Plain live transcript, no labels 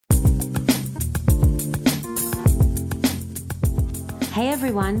Hey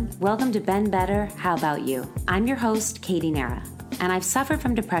everyone, welcome to Been Better, How About You? I'm your host, Katie Nehra, and I've suffered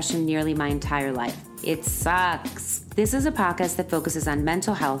from depression nearly my entire life. It sucks. This is a podcast that focuses on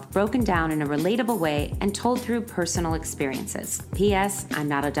mental health broken down in a relatable way and told through personal experiences. P.S. I'm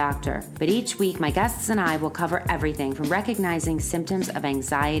not a doctor, but each week my guests and I will cover everything from recognizing symptoms of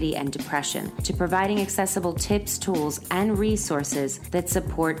anxiety and depression to providing accessible tips, tools, and resources that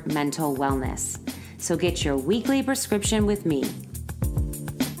support mental wellness. So get your weekly prescription with me.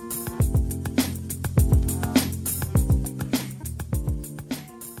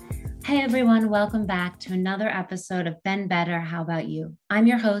 Hey everyone, welcome back to another episode of Been Better, How About You? I'm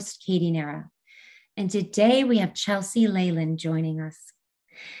your host, Katie Nehra, and today we have Chelsea Leyland joining us.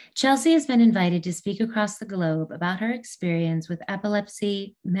 Chelsea has been invited to speak across the globe about her experience with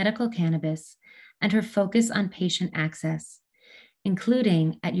epilepsy, medical cannabis, and her focus on patient access,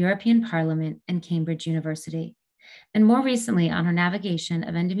 including at European Parliament and Cambridge University, and more recently on her navigation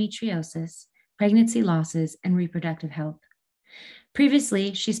of endometriosis, pregnancy losses, and reproductive health.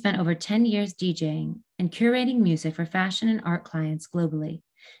 Previously, she spent over 10 years DJing and curating music for fashion and art clients globally,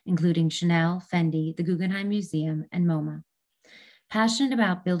 including Chanel, Fendi, the Guggenheim Museum, and MoMA. Passionate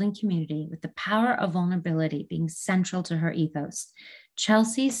about building community with the power of vulnerability being central to her ethos,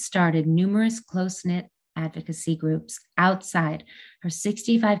 Chelsea started numerous close-knit advocacy groups outside her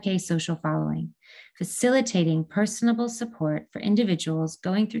 65K social following, facilitating personable support for individuals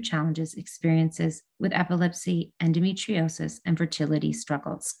going through challenges, experiences with epilepsy, endometriosis, and fertility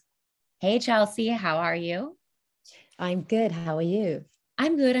struggles. Hey, Chelsea, how are you? I'm good. How are you?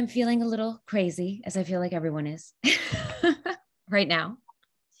 I'm good. I'm feeling a little crazy, as I feel like everyone is right now.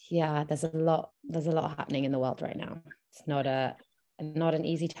 Yeah, there's a lot happening in the world right now. It's not an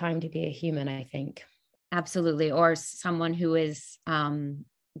easy time to be a human, I think. Absolutely. Or someone who is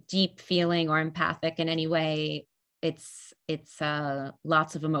deep feeling or empathic in any way. It's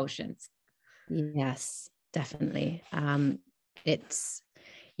lots of emotions. Yes, definitely.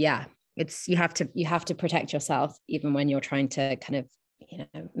 You have to protect yourself even when you're trying to kind of,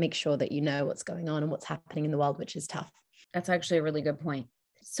 make sure that you know what's going on and what's happening in the world, which is tough. That's actually a really good point.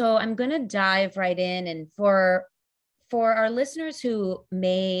 So I'm going to dive right in, and for our listeners who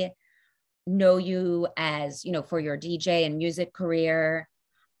may know you as, for your DJ and music career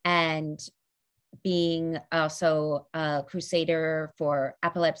and being also a crusader for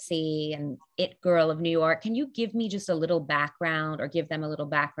epilepsy and It Girl of New York, can you give me just a little background or give them a little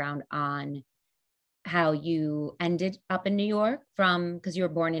background on how you ended up in New York because you were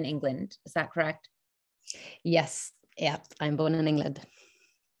born in England? Is that correct? Yes. Yeah. I'm born in England.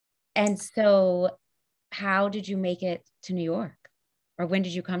 And so how did you make it to New York, or when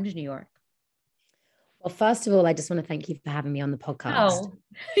did you come to New York? Well, first of all, I just want to thank you for having me on the podcast. Oh,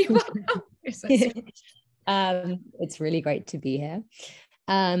 you're welcome. You're so sweet. It's really great to be here.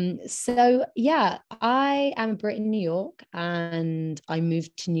 I am a Brit in New York, and I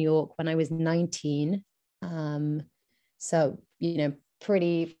moved to New York when I was 19.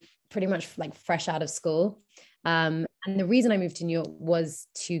 Pretty much like fresh out of school. And the reason I moved to New York was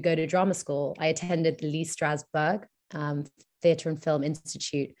to go to drama school. I attended the Lee Strasberg Theatre and Film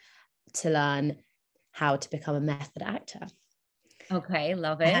Institute to learn how to become a method actor. Okay,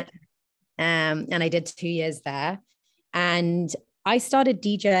 love it. And I did 2 years there. And I started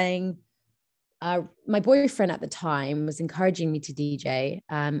DJing. My boyfriend at the time was encouraging me to DJ.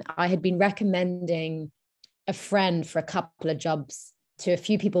 I had been recommending a friend for a couple of jobs to a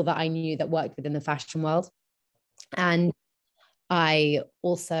few people that I knew that worked within the fashion world. And I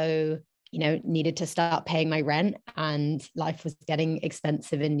also needed to start paying my rent, and life was getting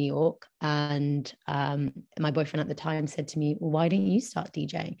expensive in New York. And my boyfriend at the time said to me, well, why don't you start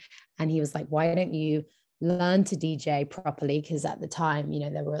DJing? And he was like, why don't you learn to DJ properly? Because at the time,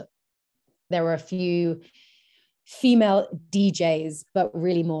 there were a few female DJs, but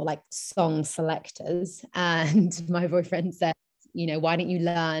really more like song selectors. And my boyfriend said, why don't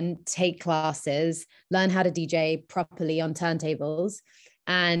you take classes, learn how to DJ properly on turntables.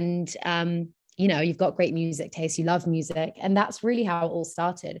 And, you've got great music taste, you love music. And that's really how it all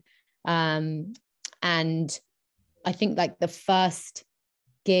started. And I think like the first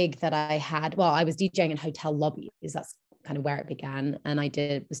gig that I had, I was DJing in hotel lobbies. That's kind of where it began. And I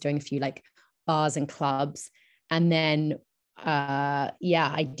was doing a few like bars and clubs. And then,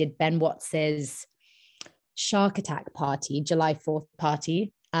 I did Ben Watts's Shark Attack party, July 4th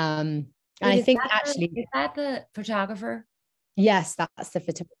party. And I think is that the photographer? Yes, that's the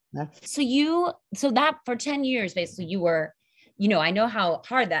photographer. So that for 10 years, basically you were, I know how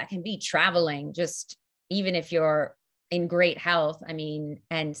hard that can be traveling, just even if you're in great health,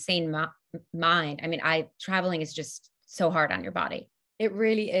 and sane mind. Traveling is just so hard on your body. It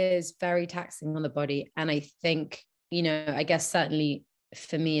really is very taxing on the body. And I think, I guess certainly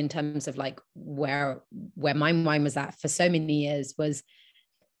for me, in terms of like where my mind was at for so many years, was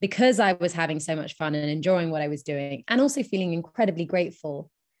because I was having so much fun and enjoying what I was doing, and also feeling incredibly grateful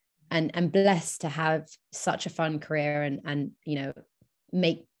and blessed to have such a fun career and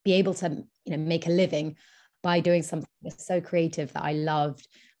be able to make a living by doing something that's so creative that I loved,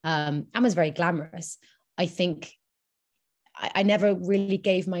 and was very glamorous. I think I never really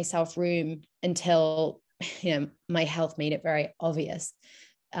gave myself room until my health made it very obvious,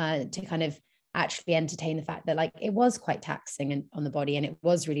 to kind of actually entertain the fact that like it was quite taxing on the body, and it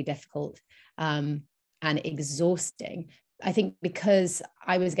was really difficult, and exhausting. I think because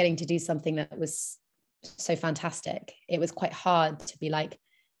I was getting to do something that was so fantastic, it was quite hard to be like,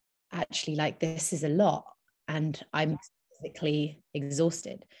 actually, like, this is a lot and I'm physically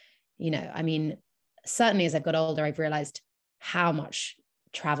exhausted. I mean, certainly as I've got older, I've realized how much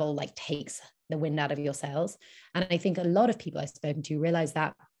travel like takes the wind out of your sails. And I think a lot of people I've spoken to realize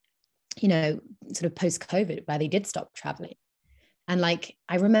that, sort of post-COVID, where they did stop traveling. And like,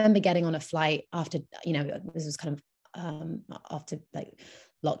 I remember getting on a flight after, this was kind of after like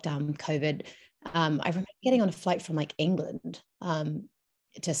lockdown COVID. I remember getting on a flight from like England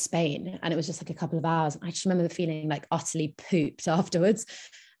to Spain, and it was just like a couple of hours. I just remember feeling like utterly pooped afterwards,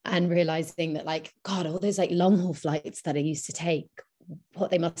 and realizing that like, God, all those like long haul flights that I used to take,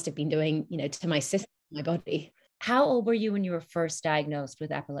 what they must have been doing, to my system, my body. How old were you when you were first diagnosed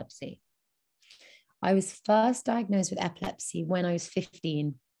with epilepsy? I was first diagnosed with epilepsy when I was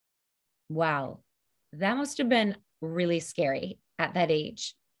 15. Wow. That must have been really scary at that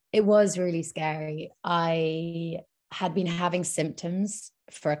age. It was really scary. I had been having symptoms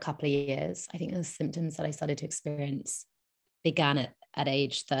for a couple of years. I think the symptoms that I started to experience began at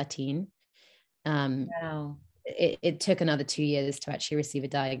age 13. Wow. It took another 2 years to actually receive a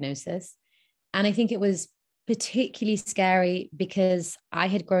diagnosis. And I think it was particularly scary because I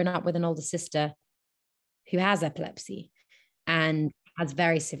had grown up with an older sister who has epilepsy and has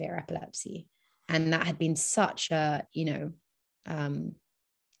very severe epilepsy. And that had been such a,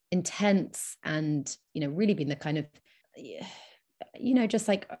 intense and, really been the kind of, just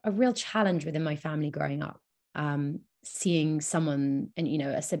like a real challenge within my family growing up. Seeing someone and,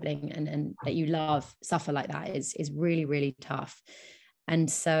 a sibling and that you love suffer like that is really, really tough. And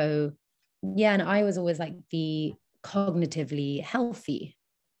so, yeah, and I was always like the cognitively healthy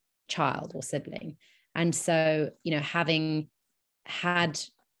child or sibling. And so, having had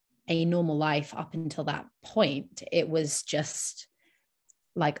a normal life up until that point, it was just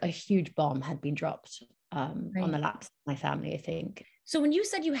like a huge bomb had been dropped on the laps of my family, I think. So when you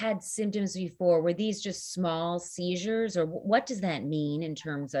said you had symptoms before, were these just small seizures, or what does that mean in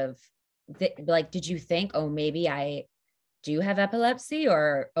terms of like, did you think, oh, maybe I do have epilepsy,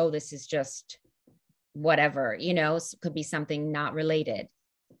 or, oh, this is just whatever, could be something not related?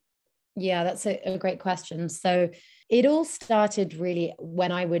 Yeah, that's a great question. So it all started really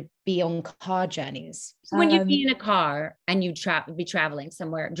when I would be on car journeys. So when you'd be in a car and you'd be traveling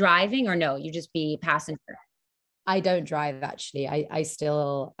somewhere, driving, or no, you just be passenger? I don't drive, actually. I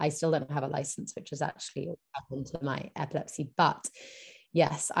still don't have a license, which is actually what happened to my epilepsy. But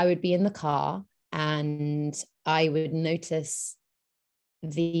yes, I would be in the car and I would notice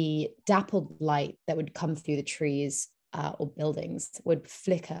the dappled light that would come through the trees or buildings would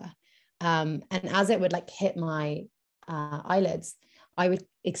flicker. And as it would like hit my eyelids, I would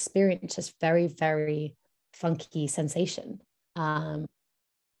experience this very, very funky sensation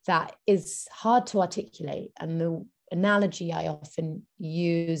that is hard to articulate. And the analogy I often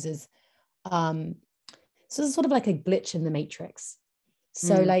use is sort of like a glitch in the matrix.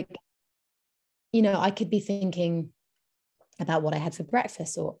 So like, I could be thinking about what I had for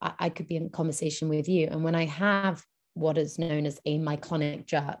breakfast, or I could be in conversation with you. And when I have what is known as a myoclonic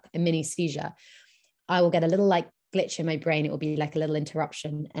jerk, a mini seizure, I will get a little like glitch in my brain. It will be like a little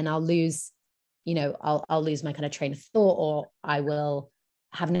interruption, and I'll lose, I'll lose my kind of train of thought, or I will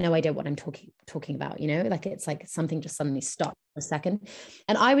have no idea what I'm talking about, like it's like something just suddenly stopped for a second.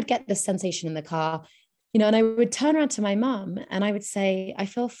 And I would get this sensation in the car, and I would turn around to my mum and I would say, I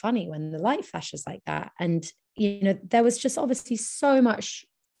feel funny when the light flashes like that. And, there was just obviously so much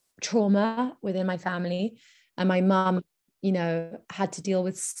trauma within my family. And my mum, had to deal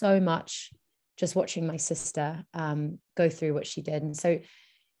with so much just watching my sister go through what she did. And so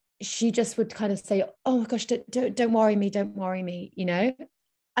she just would kind of say, oh my gosh, don't worry me,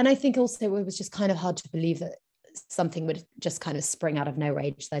 And I think also it was just kind of hard to believe that something would just kind of spring out of nowhere,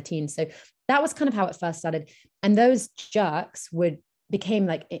 age 13. So that was kind of how it first started. And those jerks became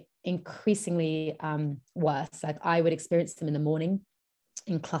like increasingly worse. Like I would experience them in the morning.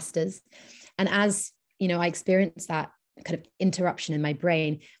 in clusters. And as, I experienced that kind of interruption in my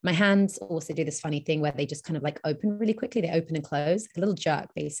brain, my hands also do this funny thing where they just kind of like open really quickly. They open and close, like a little jerk,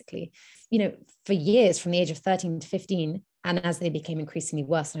 basically. For years, from the age of 13 to 15, and as they became increasingly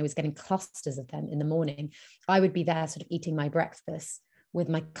worse, and I was getting clusters of them in the morning, I would be there sort of eating my breakfast with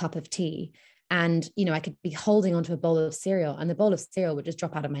my cup of tea. And, I could be holding onto a bowl of cereal, and the bowl of cereal would just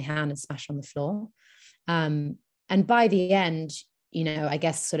drop out of my hand and smash on the floor. And by the end, I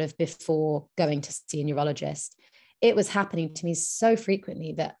guess sort of before going to see a neurologist, it was happening to me so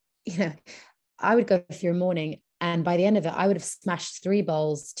frequently that, I would go through a morning, and by the end of it, I would have smashed 3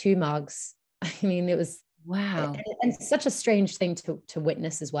 bowls, 2 mugs. I mean, it was wow. And such a strange thing to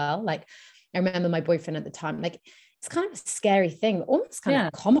witness as well. Like, I remember my boyfriend at the time, like, it's kind of a scary thing, almost kind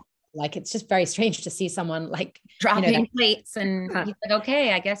of comical. Like, it's just very strange to see someone like dropping plates, and he's like,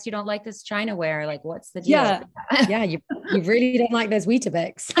 okay, I guess you don't like this Chinaware. Like, what's the deal? Yeah. You really don't like those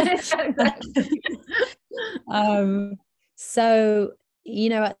Weetabix. So,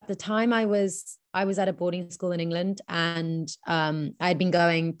 at the time I was at a boarding school in England, and I'd been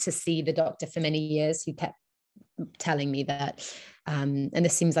going to see the doctor for many years, who kept telling me that, and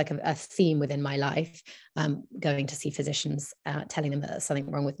this seems like a theme within my life, going to see physicians, telling them that there's something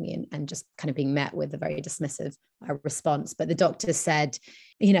wrong with me, and just kind of being met with a very dismissive response. But the doctor said,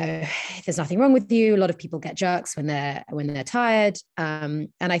 there's nothing wrong with you. A lot of people get jerks when they're tired. And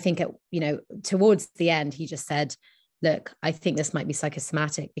I think towards the end, he just said, look, I think this might be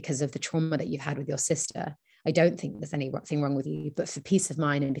psychosomatic because of the trauma that you've had with your sister. I don't think there's anything wrong with you, but for peace of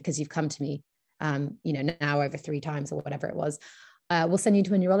mind, and because you've come to me, now over 3 times or whatever it was, we'll send you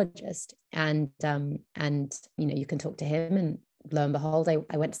to a neurologist, and you can talk to him. And lo and behold,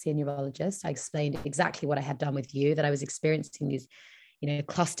 I went to see a neurologist. I explained exactly what I had done with you, that I was experiencing these,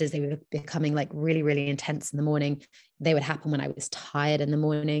 clusters. They were becoming like really, really intense in the morning. They would happen when I was tired in the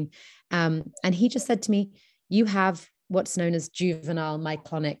morning. And he just said to me, you have what's known as juvenile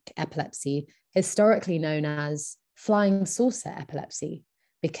myoclonic epilepsy, historically known as flying saucer epilepsy,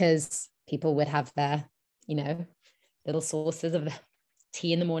 because people would have their, little saucers of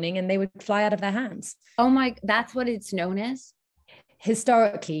tea in the morning, and they would fly out of their hands. Oh my, that's what it's known as?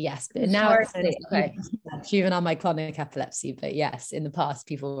 Historically, yes. But now it's okay. Juvenile myoclonic epilepsy. But yes, in the past,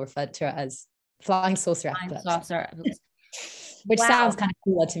 people referred to it as flying saucer epilepsy. Which sounds kind of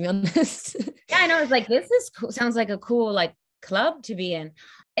cooler, to be honest. Yeah, I know. It's like, this is cool. Sounds like a cool like club to be in.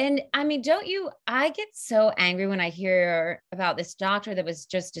 And I mean, I get so angry when I hear about this doctor that was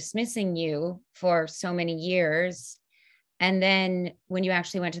just dismissing you for so many years. And then when you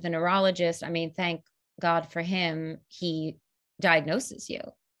actually went to the neurologist, I mean, thank God for him, he diagnoses you.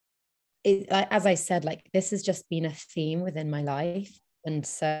 As I said, like, this has just been a theme within my life. And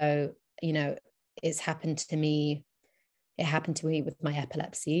so, it's happened to me. It happened to me with my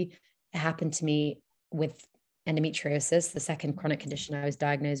epilepsy. It happened to me with endometriosis, the second chronic condition I was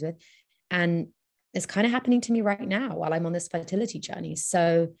diagnosed with. And it's kind of happening to me right now while I'm on this fertility journey.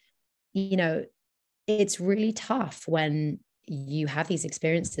 So, it's really tough when you have these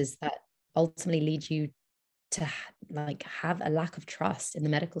experiences that ultimately lead you to like have a lack of trust in the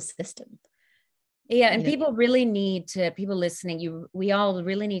medical system. Yeah. And people listening, we all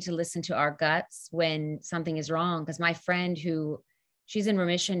really need to listen to our guts when something is wrong. Because my friend she's in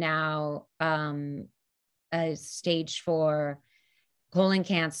remission now, stage 4 colon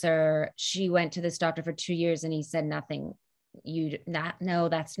cancer. She went to this doctor for 2 years, and he said nothing. No,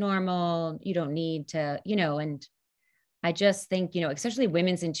 that's normal. You don't need to, and I just think, especially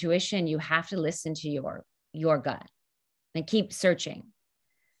women's intuition, you have to listen to your gut and keep searching.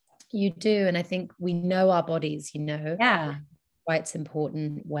 You do. And I think we know our bodies, Yeah. Why it's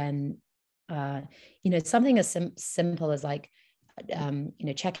important when, something as simple as like,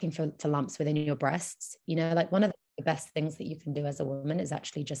 checking for lumps within your breasts, like one of the best things that you can do as a woman is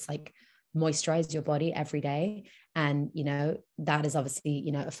actually just like moisturize your body every day. And, that is obviously,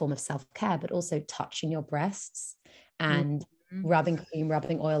 a form of self-care, but also touching your breasts and rubbing cream,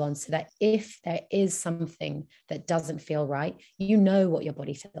 rubbing oil on, so that if there is something that doesn't feel right, what your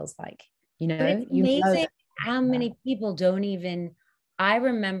body feels like, It's amazing how many people don't even. I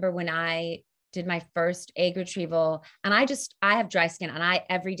remember when I did my first egg retrieval, and I have dry skin, and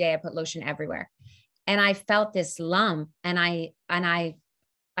every day I put lotion everywhere, and I felt this lump, and I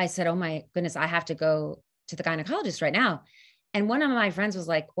said, oh my goodness, I have to go to the gynecologist right now. And one of my friends was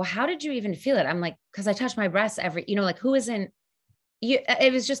like, well, how did you even feel it? I'm like, because I touch my breasts like, who isn't you?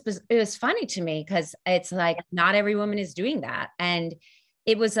 It was funny to me, because it's like, not every woman is doing that. And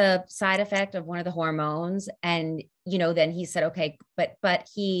it was a side effect of one of the hormones. And, then he said, okay, but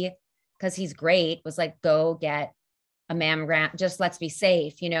he, because he's great, was like, go get a mammogram, just let's be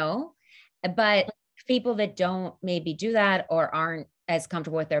safe, but people that don't maybe do that or aren't as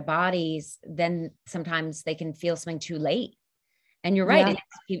comfortable with their bodies, then sometimes they can feel something too late. And you're right.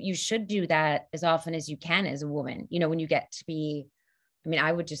 You should do that as often as you can as a woman, when you get to be,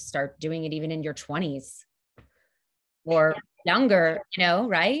 I would just start doing it even in your 20s or younger,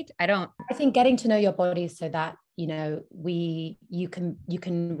 right? I think getting to know your body so that, you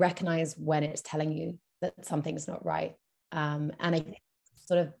can recognize when it's telling you that something's not right. And I think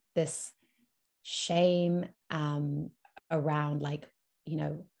sort of this shame around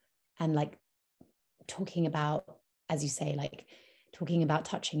and talking about, as you say, talking about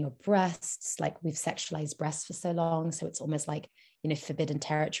touching your breasts, we've sexualized breasts for so long, so it's almost forbidden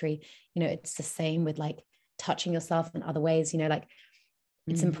territory. It's the same with touching yourself in other ways.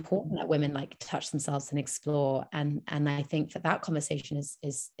 It's important that women touch themselves and explore, and I think that conversation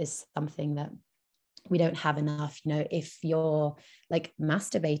is something that we don't have enough. If you're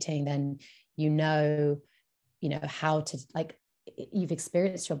masturbating, then how to you've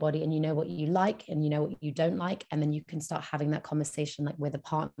experienced your body, and what you like and what you don't like, and then you can start having that conversation with a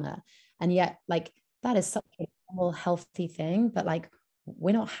partner. And yet that is such a normal, healthy thing, but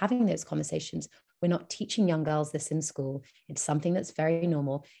we're not having those conversations. We're not teaching young girls this in school. It's something that's very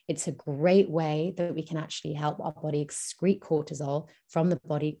normal. It's a great way that we can actually help our body excrete cortisol from the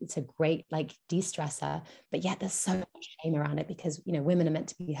body. It's a great de-stressor, but yet there's so much shame around it because women are meant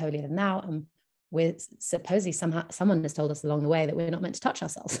to be holier than thou, and we're supposedly someone has told us along the way that we're not meant to touch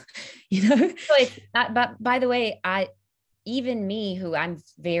ourselves. But by the way, even me, who I'm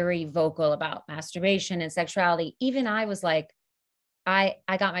very vocal about masturbation and sexuality, even I was I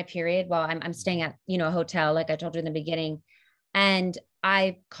got my period while I'm staying at, a hotel, like I told you in the beginning. And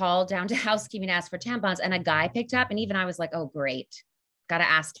I called down to housekeeping to ask for tampons, and a guy picked up, and even I was like, oh, great. Got to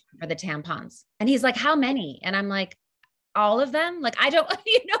ask for the tampons. And he's like, how many? And I'm like, all of them? I don't,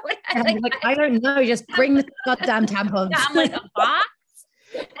 I don't know. Just bring the goddamn tampons. Yeah, I'm like, a box?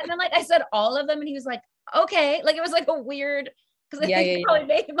 And then I said all of them. And he was like, okay. It was a weird, because I think it probably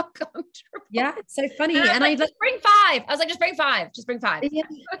made him uncomfortable. Yeah, it's so funny. And I just bring 5. I was like, just bring 5. Just bring 5. Yeah.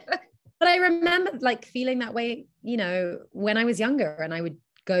 But I remember feeling that way, when I was younger, and I would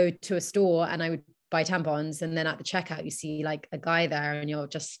go to a store and I would buy tampons, and then at the checkout you see a guy there, and you're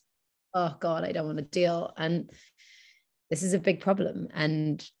just, oh God, I don't want to deal. And this is a big problem.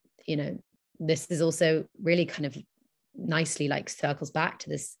 And this is also really kind of nicely circles back to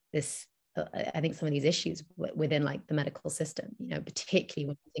this I think some of these issues within the medical system, particularly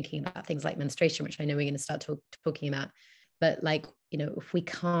when we're thinking about things like menstruation, which I know we're going to start talking about. But if we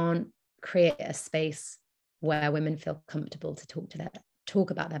can't create a space where women feel comfortable to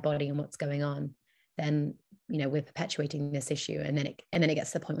talk about their body and what's going on, then we're perpetuating this issue, and then it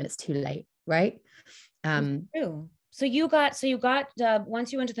gets to the point when it's too late, right? True. So you got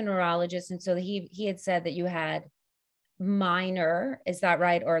once you went to the neurologist, and so he had said that you had minor, is that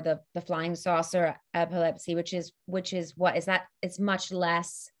right? Or the flying saucer epilepsy, which is what is that? It's much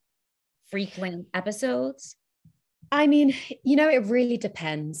less frequent episodes. It really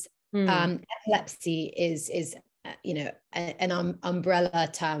depends. Epilepsy is an umbrella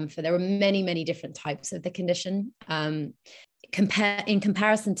term for, there are many, many different types of the condition. In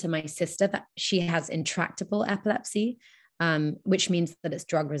comparison to my sister, that she has intractable epilepsy, which means that it's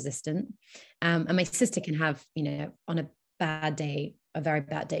drug resistant. And my sister can have, on a bad day, a very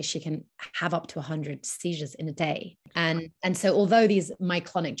bad day, she can have up to 100 seizures in a day. And so although these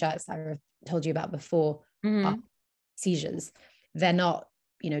myoclonic jerks that I told you about before are seizures, they're not,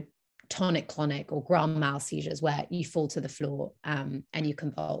 tonic-clonic or grand mal seizures where you fall to the floor and you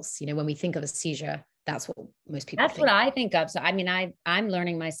convulse. When we think of a seizure, that's what most people think. What I think of. So, I'm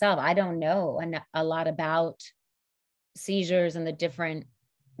learning myself. I don't know a lot about seizures and the different,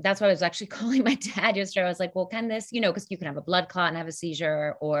 that's why I was actually calling my dad yesterday. I was like, well, can this, because you can have a blood clot and have a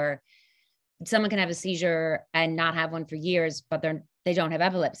seizure, or someone can have a seizure and not have one for years, but they don't have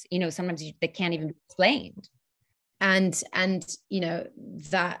epilepsy. Sometimes they can't even be explained. And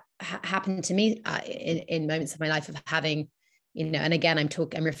that happened to me in moments of my life of having, and again,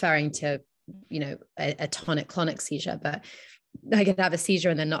 I'm referring to, a tonic-clonic seizure, but I could have a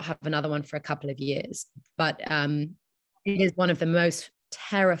seizure and then not have another one for a couple of years. But it is one of the most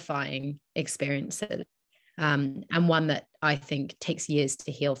terrifying experiences, and one that I think takes years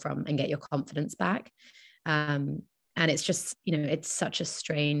to heal from and get your confidence back. And it's just, it's such a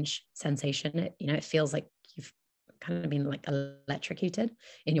strange sensation. It feels like you've kind of been electrocuted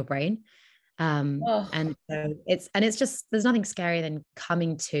in your brain. And so it's just, there's nothing scarier than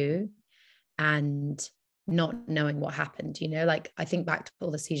coming to and not knowing what happened. I think back to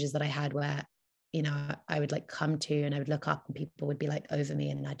all the seizures that I had where I would like come to, and I would look up and people would be like over me,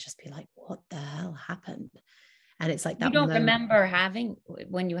 and I'd just be like, what the hell happened? And it's like You that don't moment. remember having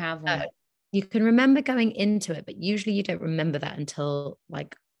when you have one. You can remember going into it, but usually you don't remember that until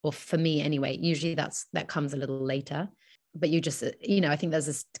like, or for me anyway, usually that comes a little later. But you just, I think there's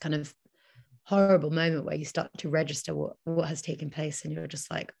this kind of horrible moment where you start to register what has taken place, and you're just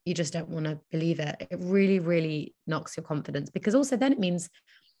like, you just don't want to believe it. It really, really knocks your confidence, because also then it means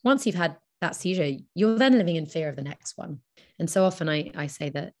once you've had that seizure, you're then living in fear of the next one. And so often I say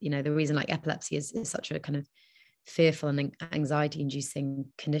that, the reason like epilepsy is such a kind of fearful and anxiety inducing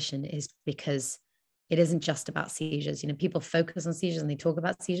condition is because it isn't just about seizures. People focus on seizures and they talk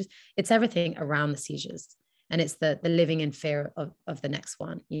about seizures. It's everything around the seizures. And it's the living in fear of the next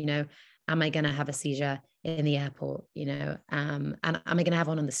one. Am I going to have a seizure in the airport? And am I going to have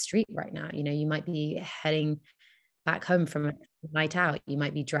one on the street right now? You might be heading back home from a night out. You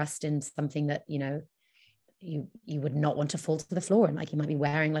might be dressed in something that, you would not want to fall to the floor, and like you might be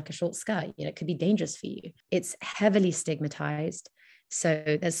wearing like a short skirt. It could be dangerous for you. It's heavily stigmatized, so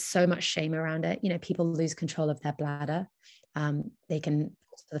there's so much shame around it. People lose control of their bladder. They can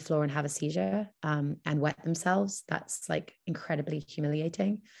fall to the floor and have a seizure, and wet themselves. That's like incredibly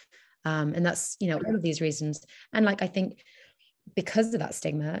humiliating, and that's all of these reasons. And like I think because of that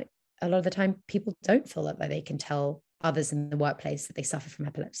stigma, a lot of the time people don't feel that they can tell others in the workplace that they suffer from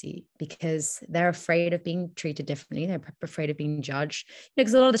epilepsy, because they're afraid of being treated differently. They're afraid of being judged,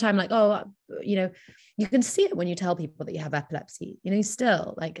 because a lot of the time, like, you can see it when you tell people that you have epilepsy.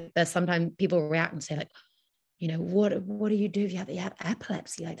 Still like there's sometimes people react and say like, what do you do if you have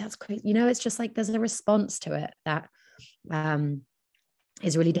epilepsy? Like, that's crazy. It's just like there's a response to it that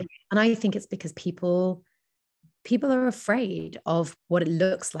is really different. And I think it's because people are afraid of what it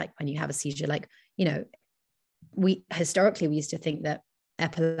looks like when you have a seizure. Like, we historically used to think that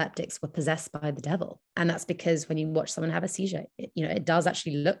epileptics were possessed by the devil, and that's because when you watch someone have a seizure, it does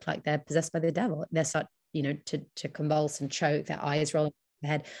actually look like they're possessed by the devil. They start to convulse and choke, their eyes roll in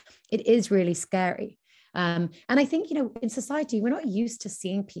their head. It is really scary. And I think in society we're not used to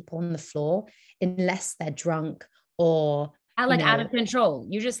seeing people on the floor unless they're drunk or out of control.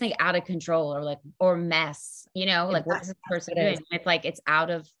 You just think out of control or mess, like what is this person doing? It's like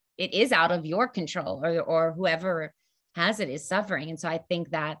it is out of your control, or whoever has it is suffering. And so I think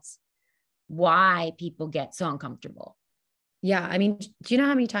that's why people get so uncomfortable. Yeah. I mean, do you know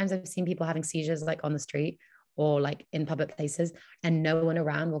how many times I've seen people having seizures like on the street or like in public places, and no one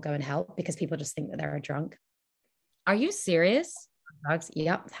around will go and help because people just think that they're a drunk? Are you serious? Drugs.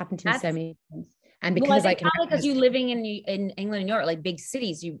 Yep. It's happened to me so many times. And because because you living in England and New York, like big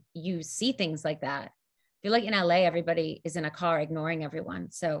cities, you see things like that. I feel like in LA, everybody is in a car ignoring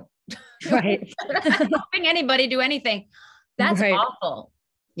everyone. So right. helping anybody do anything. That's right. Awful.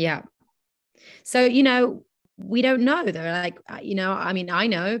 Yeah. So, we don't know though. Like, I mean, I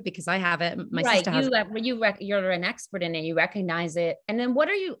know because I have it. My sister has it. You're an expert in it. You recognize it. And then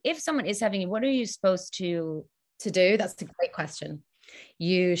if someone is having it, what are you supposed to do? That's a great question.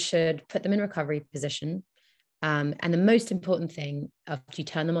 You should put them in recovery position. And the most important thing, after you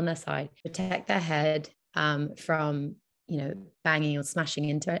turn them on their side, protect their head from, banging or smashing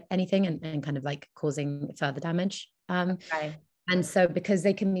into anything and kind of like causing further damage. Okay. And so because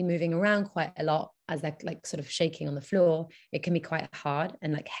they can be moving around quite a lot as they're like sort of shaking on the floor, it can be quite hard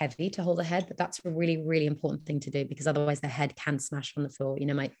and like heavy to hold the head. But that's a really, really important thing to do, because otherwise their head can smash on the floor.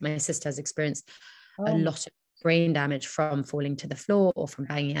 My sister has experienced a lot of brain damage from falling to the floor or from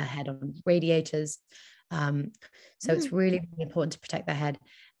banging her head on radiators. So it's really, really important to protect their head.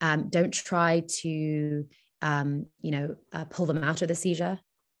 Don't try to, pull them out of the seizure.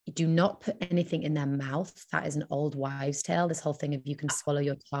 Do not put anything in their mouth. That is an old wives' tale. This whole thing of you can swallow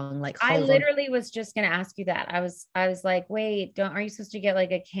your tongue. Like, I literally was just going to ask you that. I was like, wait, are you supposed to get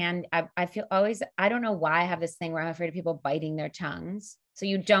like a can? I feel always, I don't know why I have this thing where I'm afraid of people biting their tongues. So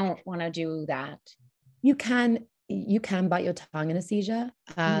you don't want to do that. You can bite your tongue in a seizure.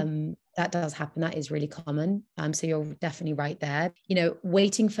 That does happen. That is really common. So you're definitely right there.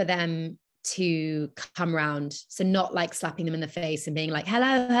 Waiting for them to come around. So not like slapping them in the face and being like,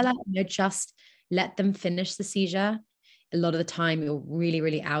 hello, just let them finish the seizure. A lot of the time you're really,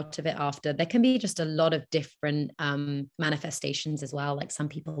 really out of it after. There can be just a lot of different manifestations as well. Like some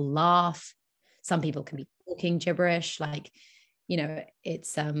people laugh, some people can be talking gibberish. Like,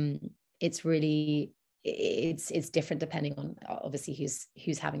 it's really, it's different depending on obviously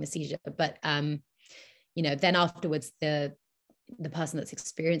who's having the seizure. But then afterwards the person that's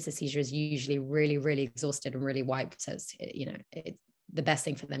experienced the seizure is usually really, really exhausted and really wiped. So the best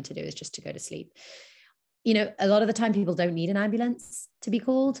thing for them to do is just to go to sleep. A lot of the time people don't need an ambulance to be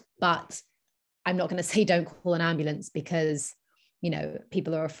called, but I'm not going to say don't call an ambulance because,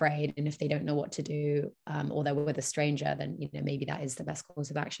 people are afraid. And if they don't know what to do, or they're with a stranger, then, maybe that is the best course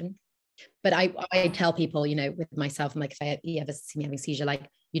of action. But I tell people, with myself, I'm like, if you ever see me having a seizure, like,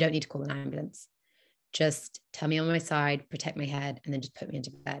 you don't need to call an ambulance. Just tell me on my side, protect my head, and then just put me into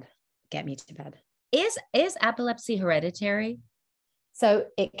bed, get me to bed. Is epilepsy hereditary? So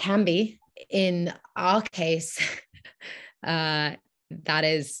it can be. In our case, that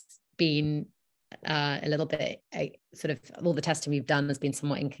has been a little bit, sort of all the testing we've done has been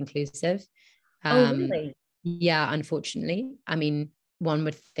somewhat inconclusive. Oh, really? Yeah, unfortunately. I mean, one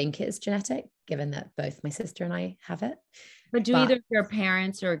would think it's genetic, given that both my sister and I have it. But either of your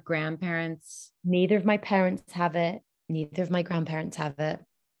parents or grandparents? Neither of my parents have it. Neither of my grandparents have it.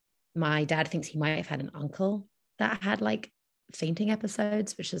 My dad thinks he might have had an uncle that had like fainting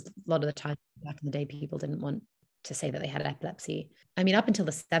episodes, which is a lot of the time back in the day, people didn't want to say that they had epilepsy. I mean, up until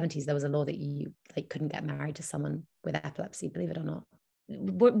the 70s, there was a law that you like couldn't get married to someone with epilepsy, believe it or not.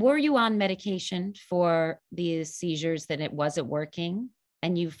 Were you on medication for these seizures that it wasn't working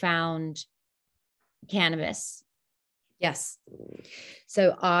and you found cannabis? Yes.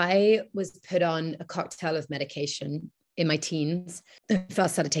 So I was put on a cocktail of medication in my teens. I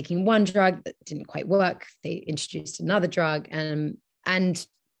first started taking one drug that didn't quite work. They introduced another drug. And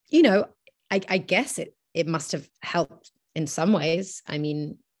I guess it must have helped in some ways. I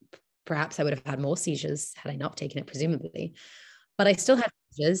mean, perhaps I would have had more seizures had I not taken it, presumably. But I still had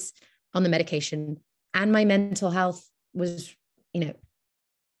seizures on the medication, and my mental health was,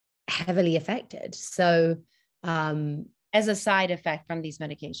 heavily affected. So, as a side effect from these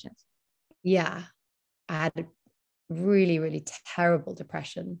medications. Yeah, I had really, really terrible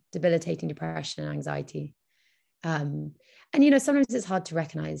depression, debilitating depression and anxiety. And, sometimes it's hard to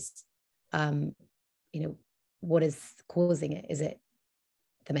recognize, what is causing it. Is it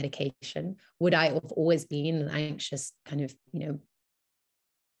the medication? Would I have always been an anxious kind of,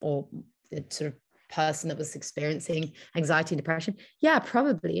 or the sort of person that was experiencing anxiety and depression? Yeah,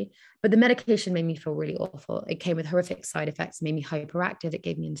 probably. But the medication made me feel really awful. It came with horrific side effects, made me hyperactive. It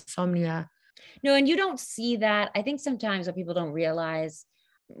gave me insomnia. No, and you don't see that. I think sometimes what people don't realize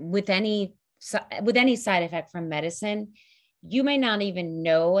with any side effect from medicine, you may not even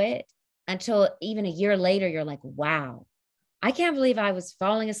know it until even a year later, you're like, wow, I can't believe I was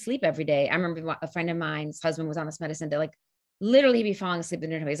falling asleep every day. I remember a friend of mine's husband was on this medicine that like literally he'd be falling asleep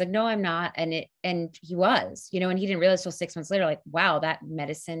in the He's like, no, I'm not. And he was, and he didn't realize till 6 months later, like, wow, that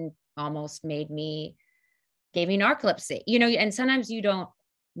medicine almost gave me narcolepsy, and sometimes you don't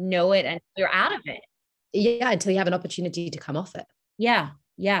know it and you're out of it. Yeah, until you have an opportunity to come off it. Yeah.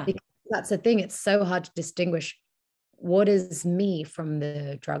 Because that's the thing. It's so hard to distinguish what is me from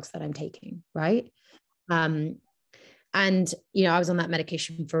the drugs that I'm taking, right? And I was on that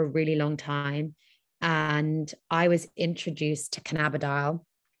medication for a really long time, and I was introduced to cannabidiol,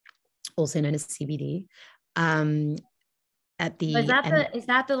 also known as CBD. Is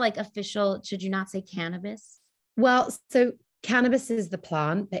that the like official? Should you not say cannabis? Well, so cannabis is the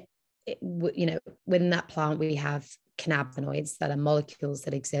plant, but within that plant we have cannabinoids that are molecules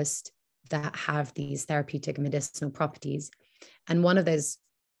that exist that have these therapeutic and medicinal properties. And one of those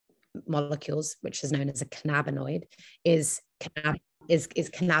molecules, which is known as a cannabinoid, is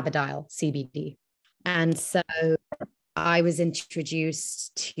cannabidiol, CBD. And so I was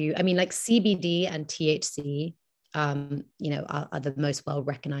introduced to, like CBD and THC, are the most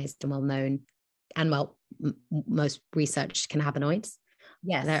well-recognized and well-known and most researched cannabinoids.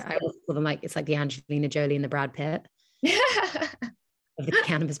 Yes. I always call them it's like the Angelina Jolie and the Brad Pitt of the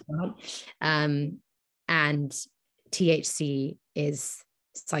cannabis plant. And THC is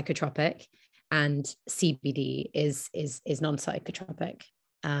psychotropic and CBD is non-psychotropic.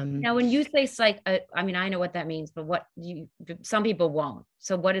 Now, when you say I know what that means, but some people won't.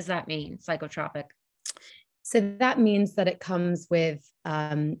 So what does that mean, psychotropic? So that means that it comes with,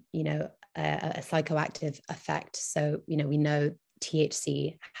 a psychoactive effect. So, we know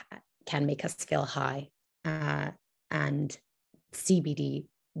THC can make us feel high, and CBD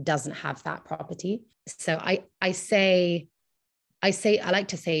doesn't have that property. So I like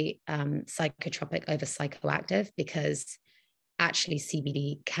to say psychotropic over psychoactive, because actually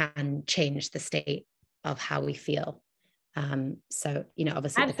CBD can change the state of how we feel. So,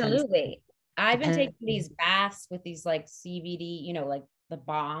 obviously. Absolutely. I've been taking these baths with these like CBD, like the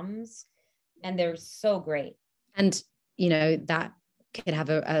bombs, and they're so great. And, that could have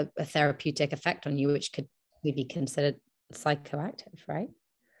a therapeutic effect on you, which could be considered psychoactive, right?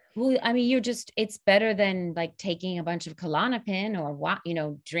 Well, it's better than like taking a bunch of Klonopin or,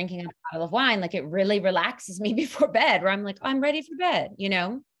 drinking a bottle of wine. Like it really relaxes me before bed, where I'm like, I'm ready for bed,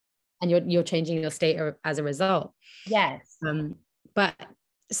 and you're changing your state as a result. Yes. But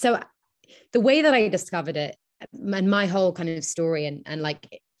so the way that I discovered it, and my whole kind of story and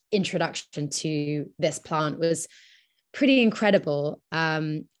like introduction to this plant was pretty incredible.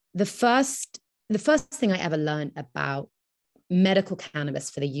 The first thing I ever learned about medical cannabis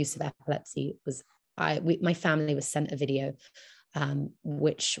for the use of epilepsy was my family was sent a video,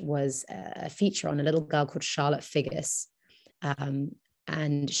 which was a feature on a little girl called Charlotte Figgis.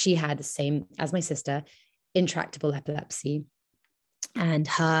 And she had the same as my sister, intractable epilepsy. And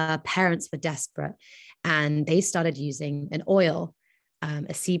her parents were desperate, and they started using an oil,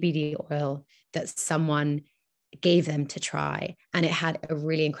 a CBD oil that someone gave them to try. And it had a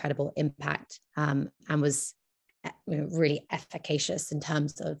really incredible impact, and was really efficacious in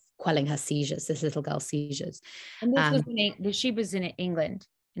terms of quelling her seizures, this little girl's seizures. And she was in England,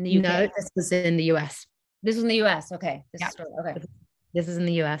 in the UK? No, this was in the US. This was in the US. Okay. This is in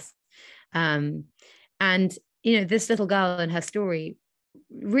the US. And, this little girl and her story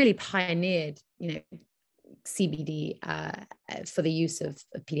really pioneered, CBD for the use of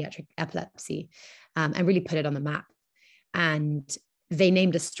pediatric epilepsy, and really put it on the map. And they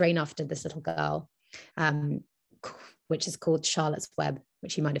named a strain after this little girl, which is called Charlotte's Web,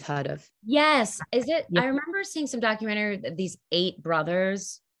 which you might have heard of. Yes. Is it? Yeah. I remember seeing some documentary of these 8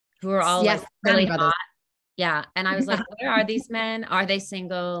 brothers who are all like really hot. Yeah. And I was like, where are these men? Are they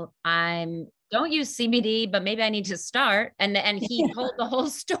single? Don't use CBD, but maybe I need to start. And he told the whole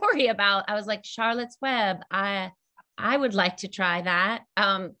story about, I was like, Charlotte's Web. I would like to try that.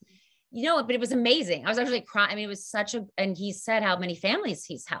 But it was amazing. I was actually crying. I mean, it was and he said how many families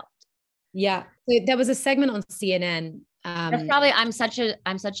he's helped. Yeah. So there was a segment on CNN. That's probably, I'm such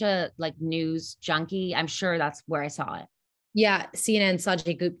a like news junkie. I'm sure that's where I saw it. Yeah. CNN,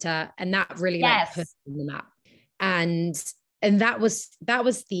 Sajay Gupta. And that really like put it on the map. And that was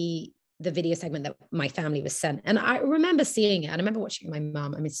the video segment that my family was sent. And I remember seeing it. And I remember watching it with my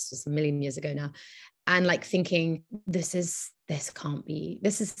mom. I mean, it's just a million years ago now. And like thinking, this is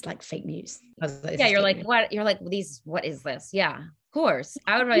like fake news. Yeah. You're like, what? You're like, what is this? Yeah, of course.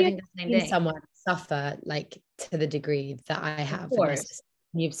 I would probably think the same thing. Someone suffer like to the degree that I have.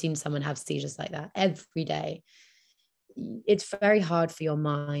 You've seen someone have seizures like that every day. It's very hard for your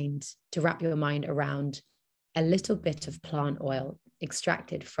mind to wrap your mind around a little bit of plant oil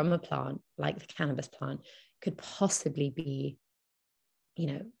extracted from a plant like the cannabis plant could possibly be,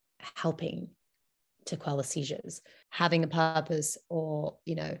 helping to quell the seizures. Having a purpose or,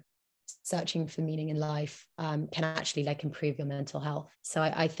 searching for meaning in life can actually like improve your mental health. So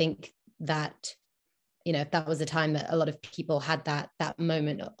I think that, if that was a time that a lot of people had that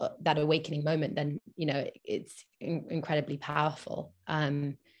moment, that awakening moment, then, it's incredibly powerful.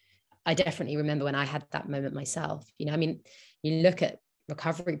 I definitely remember when I had that moment myself. You look at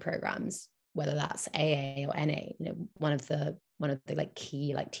recovery programs, whether that's AA or NA, one of the like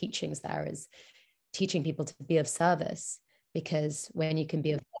key like teachings there is teaching people to be of service, because when you can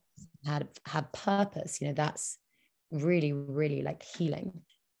be of have purpose, that's really, really like healing.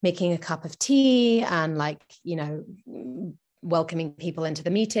 Making a cup of tea and like, welcoming people into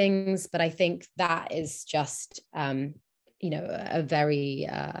the meetings. But I think that is just, a very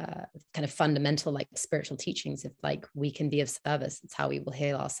kind of fundamental like spiritual teachings of like, we can be of service. It's how we will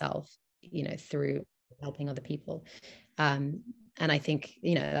heal ourselves, through helping other people. And I think,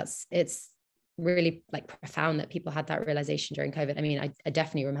 it's really like profound that people had that realization during COVID. I mean, I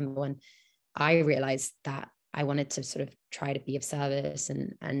definitely remember when I realized that I wanted to sort of try to be of service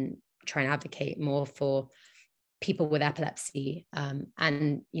and try and advocate more for people with epilepsy,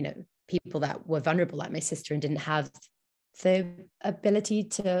 and, people that were vulnerable like my sister and didn't have the ability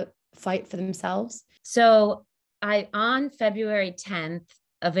to fight for themselves. So on February 10th,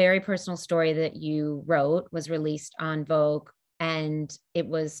 a very personal story that you wrote was released on Vogue, and it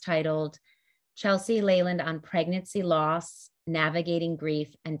was titled Chelsea Leyland on Pregnancy Loss, Navigating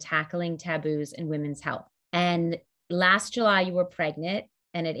Grief and Tackling Taboos in Women's Health. And last July you were pregnant,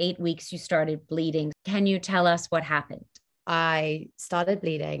 and at 8 weeks you started bleeding. Can you tell us what happened? I started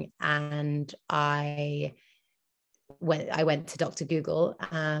bleeding, and I went to Dr. Google,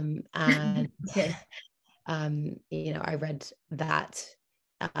 and okay. I read that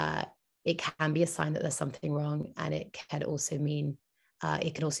it can be a sign that there's something wrong, and it can also mean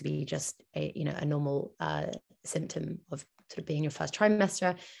it can also be just a normal symptom of sort of being your first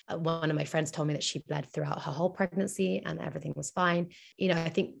trimester. One of my friends told me that she bled throughout her whole pregnancy and everything was fine. I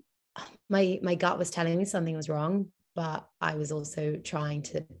think my gut was telling me something was wrong, but I was also trying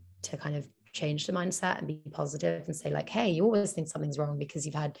to kind of change the mindset and be positive and say like, hey, you always think something's wrong because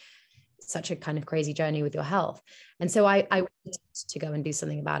you've had such a kind of crazy journey with your health. And so I waited to go and do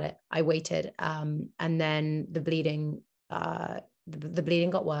something about it. I waited, and then the bleeding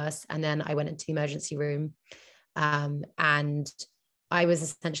got worse, and then I went into the emergency room, and I was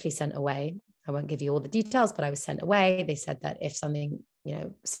essentially sent away. I won't give you all the details, but I was sent away. They said that if something,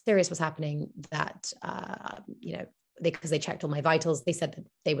 serious was happening, that, because they checked all my vitals, they said that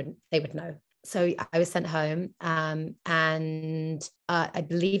they would know. So I was sent home, and I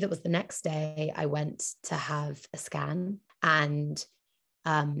believe it was the next day I went to have a scan, and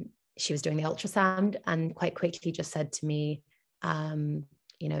she was doing the ultrasound, and quite quickly just said to me, because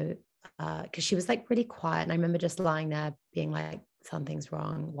she was like really quiet, and I remember just lying there being like, something's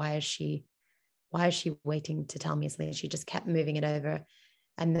wrong. Why is she waiting to tell me something? She just kept moving it over,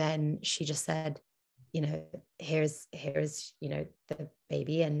 and then she just said, here's the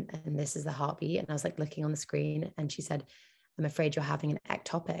baby, and this is the heartbeat. And I was like looking on the screen, and she said, I'm afraid you're having an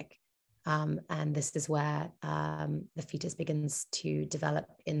ectopic, and this is where the fetus begins to develop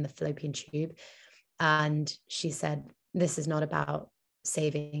in the fallopian tube. And she said, this is not about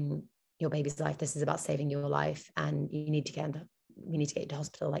saving your baby's life, this is about saving your life, and we need to get you to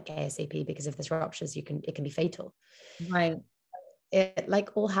hospital like ASAP, because if this ruptures, it can be fatal. Right. It like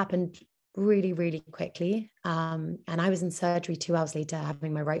all happened really, really quickly. And I was in surgery 2 hours later,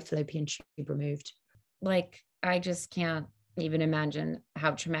 having my right fallopian tube removed. Like, I just can't even imagine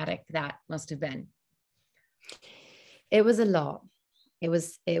how traumatic that must have been. It was a lot. It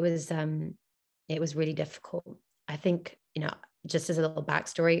was really difficult. I think, just as a little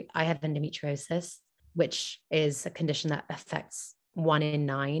backstory, I have endometriosis, which is a condition that affects 1 in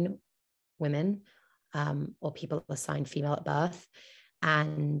 9 women, or people assigned female at birth.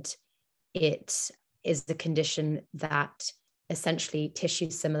 And it is the condition that essentially tissue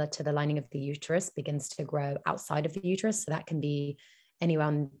similar to the lining of the uterus begins to grow outside of the uterus. So that can be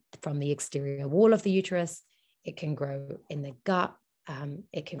anywhere from the exterior wall of the uterus. It can grow in the gut.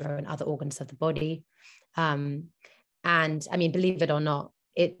 It can grow in other organs of the body. And I mean, believe it or not,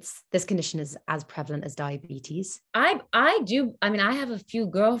 this condition is as prevalent as diabetes. I have a few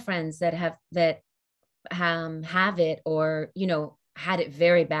girlfriends that have it, or had it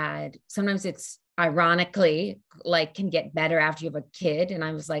very bad. Sometimes it's ironically like can get better after you have a kid, and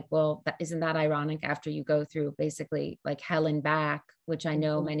I was like, well, isn't that ironic after you go through basically like hell and back, which I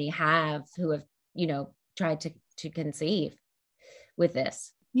know many have who have tried to conceive with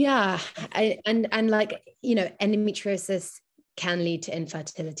this. Yeah. Endometriosis can lead to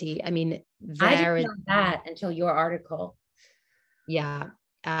infertility. I mean, I didn't know that until your article. Yeah.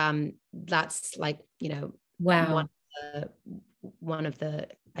 That's like, wow. One of the,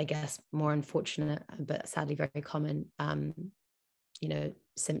 I guess, more unfortunate, but sadly very common,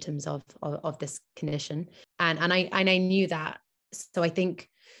 symptoms of this condition. And I knew that. So I think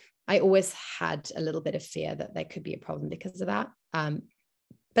I always had a little bit of fear that there could be a problem because of that.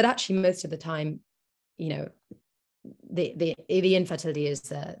 But actually most of the time, the infertility is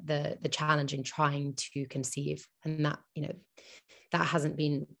the challenge in trying to conceive, and that that hasn't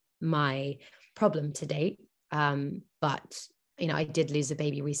been my problem to date. But I did lose a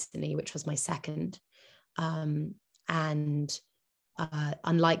baby recently, which was my second, and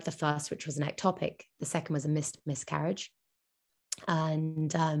unlike the first, which was an ectopic, the second was a miscarriage.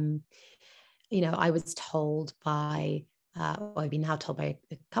 And I was told by I've been now told by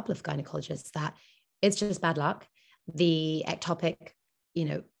a couple of gynecologists that it's just bad luck. The ectopic,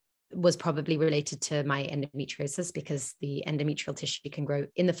 was probably related to my endometriosis, because the endometrial tissue can grow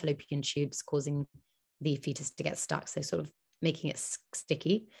in the fallopian tubes, causing the fetus to get stuck, so sort of making it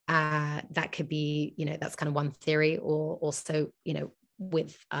sticky. That could be, that's kind of one theory. Or also,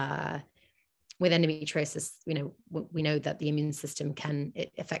 with endometriosis, we know that the immune system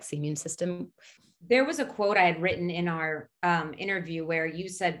it affects the immune system. There was a quote I had written in our interview where you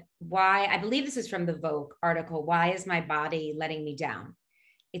said, why, I believe this is from the Vogue article, why is my body letting me down?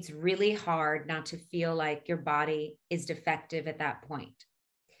 It's really hard not to feel like your body is defective at that point.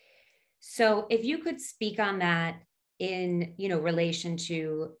 So if you could speak on that in, relation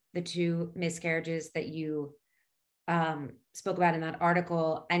to the 2 miscarriages that you spoke about in that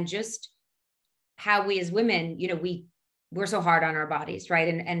article, and just how we as women, we're so hard on our bodies, right?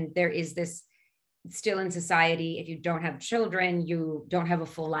 And there is this still in society, if you don't have children, you don't have a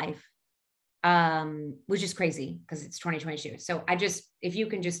full life, which is crazy because it's 2022. So if you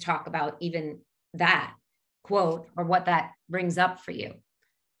can just talk about even that quote or what that brings up for you.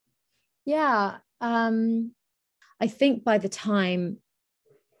 Yeah. I think by the time,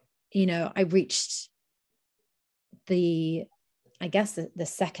 I reached the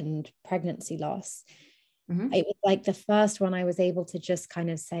second pregnancy loss, Mm-hmm. It was like the first one I was able to just kind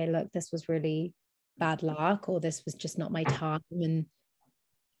of say, look, this was really bad luck, or this was just not my time. And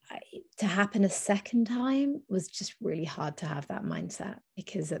to happen a second time was just really hard to have that mindset,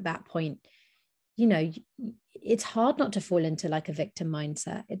 because at that point, you know, it's hard not to fall into like a victim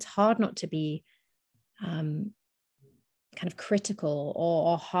mindset. It's hard not to be kind of critical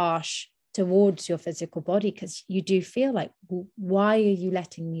or harsh towards your physical body, because you do feel like, well, why are you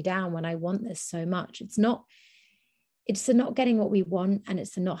letting me down when I want this so much? It's the not getting what we want, and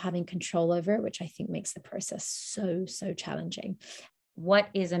it's the not having control over it, which I think makes the process so challenging. What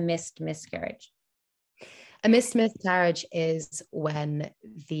is a missed miscarriage? A missed miscarriage is when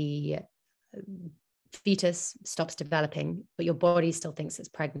the fetus stops developing, but your body still thinks it's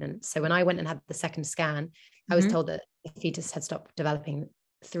pregnant. So when I went and had the second scan, I was told that the fetus had stopped developing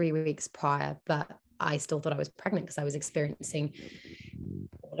 3 weeks prior, but I still thought I was pregnant because I was experiencing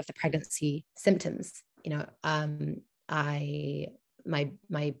all of the pregnancy symptoms. You know,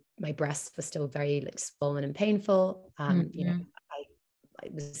 my breasts were still very like swollen and painful. You know, I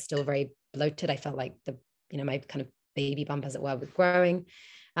was still very bloated. I felt like my kind of baby bump, as it were, was growing.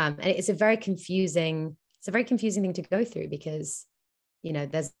 And it's a very confusing thing to go through, because, you know,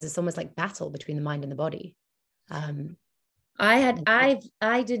 there's this almost like battle between the mind and the body.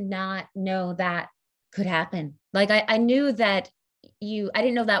 I did not know that could happen. Like I knew that I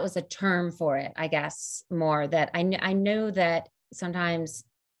didn't know that was a term for it, I guess, more that I knew that sometimes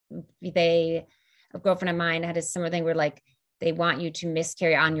a girlfriend of mine had a similar thing where like, they want you to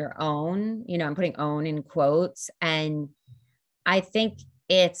miscarry on your own, you know, I'm putting own in quotes. And I think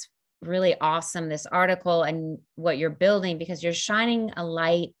it's really awesome, this article and what you're building, because you're shining a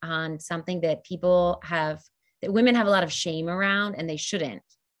light on something that that women have a lot of shame around, and they shouldn't,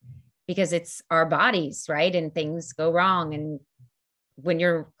 because it's our bodies, right? And things go wrong. And when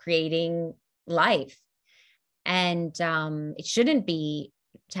you're creating life, and it shouldn't be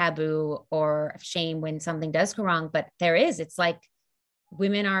taboo or shame when something does go wrong, but there is. It's like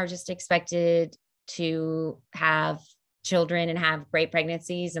women are just expected to have children and have great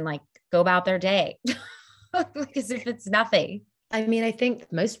pregnancies and like go about their day as if it's nothing. I mean, I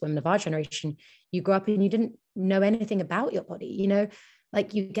think most women of our generation, you grow up and you didn't know anything about your body, you know,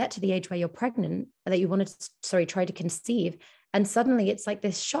 like you get to the age where you're pregnant, that you want to, try to conceive. And suddenly it's like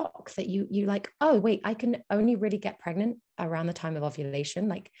this shock that you like, oh, wait, I can only really get pregnant around the time of ovulation.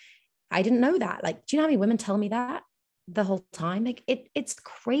 Like, I didn't know that. Like, do you know how many women tell me that the whole time? Like it's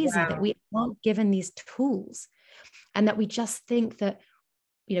crazy that we aren't given these tools, and that we just think that,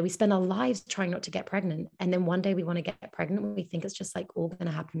 you know, we spend our lives trying not to get pregnant. And then one day we want to get pregnant. We think it's just like all going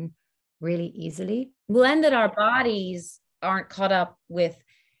to happen really easily. Well, and that our bodies aren't caught up with,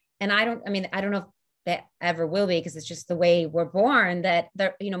 and I don't know if that ever will be, because it's just the way we're born, that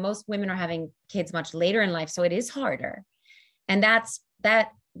you know, most women are having kids much later in life. So it is harder. And that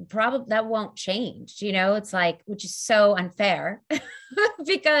won't change, you know, it's like, which is so unfair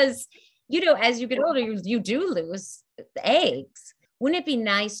because, you know, as you get older, you do lose eggs. Wouldn't it be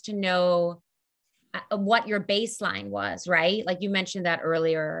nice to know what your baseline was, right? Like you mentioned that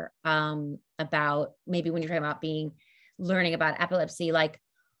earlier, about maybe when you're talking about learning about epilepsy, like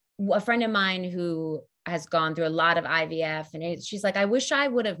a friend of mine who has gone through a lot of IVF, and she's like, I wish I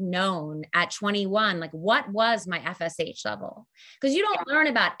would have known at 21, like what was my FSH level? Because you don't learn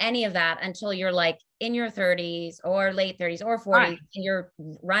about any of that until you're like in your 30s or late 30s or 40s, right. And you're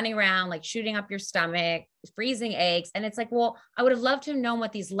running around like shooting up your stomach, freezing eggs. And it's like, well, I would have loved to have known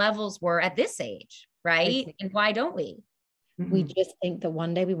what these levels were at this age, right? And why don't we? We just think that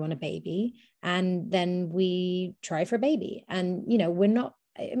one day we want a baby, and then we try for a baby. And, you know, we're not,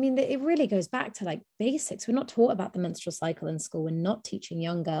 I mean, it really goes back to like basics. We're not taught about the menstrual cycle in school. We're not teaching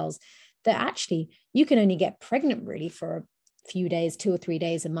young girls that actually you can only get pregnant really for a few days, 2 or 3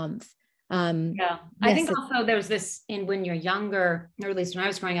 days a month. I think also there's this when you're younger, or at least when I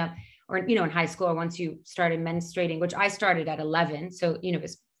was growing up, or, you know, in high school, or once you started menstruating, which I started at 11. So, you know, it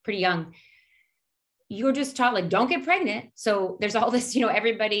was pretty young. You're just taught like, don't get pregnant. So there's all this, you know,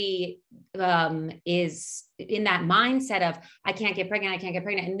 everybody is in that mindset of, I can't get pregnant.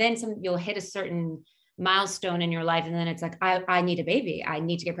 And then you'll hit a certain milestone in your life. And then it's like, I need a baby. I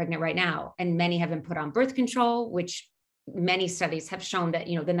need to get pregnant right now. And many have been put on birth control, which many studies have shown that,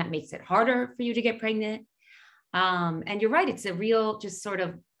 you know, then that makes it harder for you to get pregnant. And you're right. It's a real just sort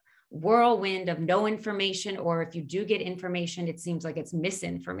of whirlwind of no information, or if you do get information, it seems like it's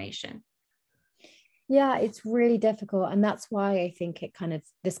misinformation. Yeah, it's really difficult. And that's why I think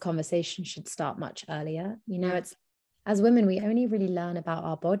this conversation should start much earlier. You know, it's, as women, we only really learn about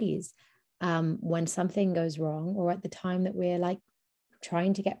our bodies when something goes wrong, or at the time that we're like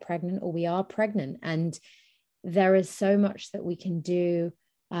trying to get pregnant, or we are pregnant. And, there is so much that we can do,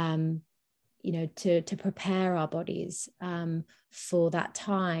 to prepare our bodies for that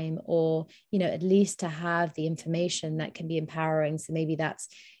time, or, at least to have the information that can be empowering. So maybe that's,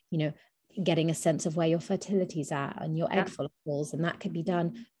 getting a sense of where your fertility's at and your egg follicles, and that could be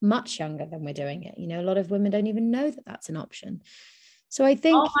done much younger than we're doing it. A lot of women don't even know that that's an option. So I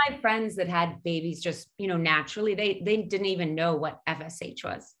think all my friends that had babies just, naturally, they didn't even know what FSH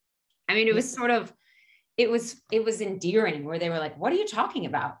was. I mean, it was sort of, it was endearing, where they were like, what are you talking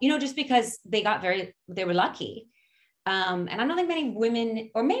about? Just because they were lucky. And I don't think many women,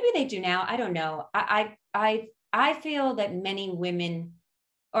 or maybe they do now, I don't know. I feel that many women,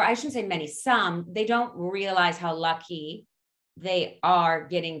 or I shouldn't say many, some, they don't realize how lucky they are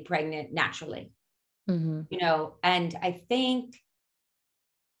getting pregnant naturally. And I think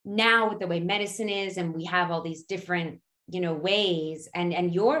now, with the way medicine is, and we have all these different, ways,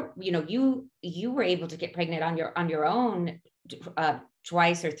 and you're, you were able to get pregnant on your own,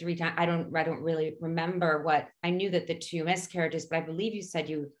 twice or three times. I don't really remember what. I knew that the 2 miscarriages, but I believe you said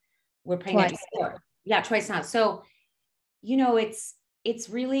you were pregnant before. Yeah, twice now. So, it's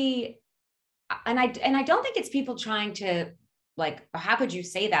really, and I don't think it's people trying to, like, how could you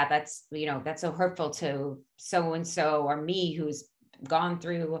say that? That's, that's so hurtful to so-and-so or me, who's gone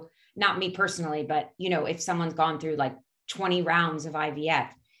through, not me personally, but, if someone's gone through like 20 rounds of IVF.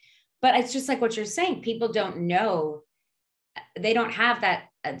 But it's just like what you're saying, people don't know, they don't have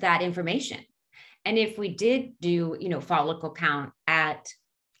that information. And if we did do, follicle count at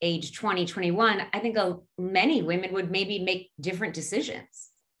age 20, 21, I think many women would maybe make different decisions.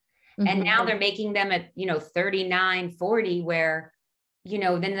 And now they're making them at, 39, 40, where,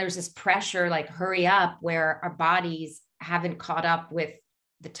 then there's this pressure, like, hurry up, where our bodies haven't caught up with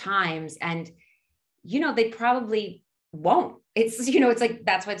the times. And, they probably won't. It's, it's like,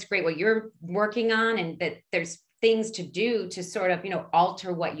 that's why it's great what you're working on, and that there's things to do to sort of,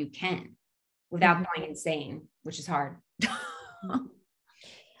 alter what you can without going insane, which is hard.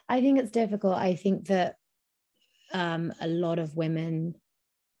 I think it's difficult. I think that a lot of women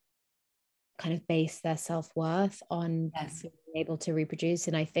kind of base their self-worth on being able to reproduce.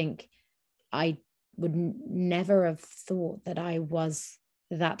 And I think I would never have thought that I was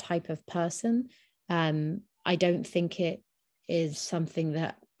that type of person. I don't think it is something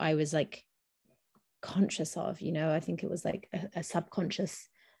that I was like conscious of, I think it was like a subconscious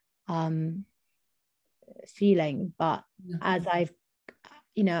feeling. But as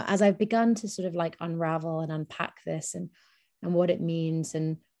I've begun to sort of like unravel and unpack this and what it means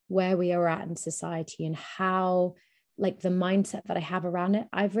and where we are at in society and how, like, the mindset that I have around it,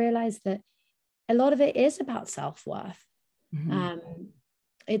 I've realized that a lot of it is about self-worth.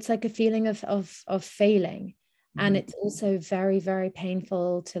 It's like a feeling of failing. And it's also very, very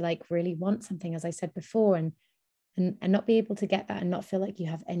painful to like really want something, as I said before, and not be able to get that and not feel like you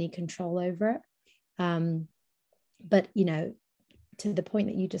have any control over it. But, to the point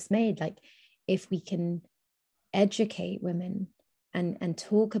that you just made, like, if we can educate women and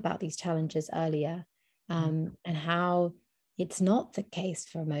talk about these challenges earlier, and how it's not the case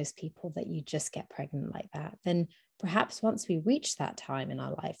for most people that you just get pregnant like that, then perhaps once we reach that time in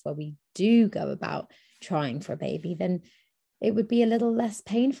our life where we do go about trying for a baby, then it would be a little less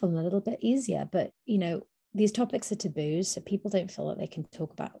painful and a little bit easier. But, these topics are taboos, so people don't feel that they can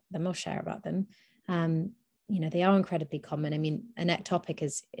talk about them or share about them. They are incredibly common. I mean, an ectopic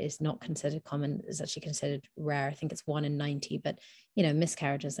is not considered common, is actually considered rare. I think it's 1 in 90, but,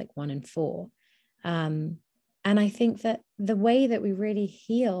 miscarriage is like 1 in 4. And I think that the way that we really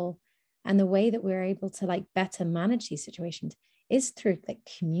heal and the way that we're able to like better manage these situations is through like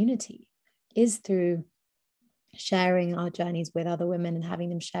community, is through sharing our journeys with other women and having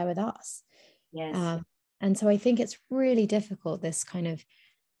them share with us. Yes. And so I think it's really difficult, this kind of,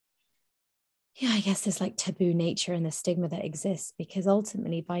 I guess this like taboo nature and the stigma that exists, because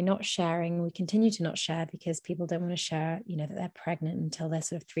ultimately by not sharing, we continue to not share because people don't want to share, that they're pregnant until they're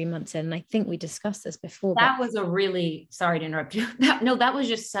sort of 3 months in. And I think we discussed this before. That was a really, sorry to interrupt you. That was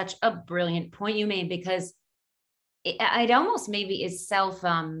just such a brilliant point you made, because it almost maybe is self,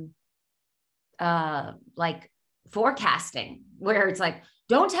 like forecasting, where it's like,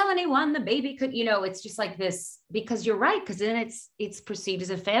 don't tell anyone the baby could, it's just like this, because you're right. Because then it's perceived as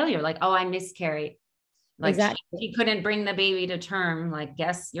a failure. Like, oh, I miscarried. Like, exactly. She couldn't bring the baby to term. Like,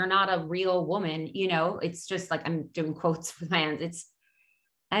 guess you're not a real woman. It's just like, I'm doing quotes with my hands.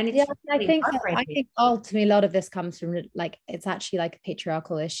 Really I think ultimately a lot of this comes from like, it's actually like a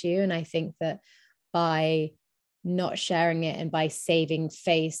patriarchal issue. And I think that by not sharing it and by saving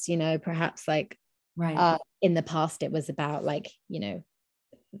face, perhaps like, right. In the past, it was about like,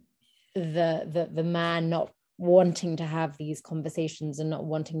 the man not wanting to have these conversations and not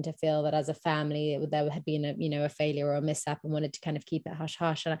wanting to feel that as a family there had been a failure or a mishap, and wanted to kind of keep it hush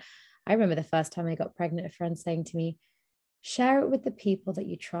hush. And I remember the first time I got pregnant, a friend saying to me, share it with the people that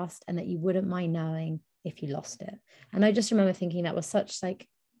you trust and that you wouldn't mind knowing if you lost it. And I just remember thinking that was such like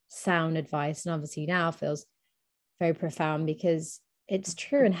sound advice, and obviously now feels very profound because it's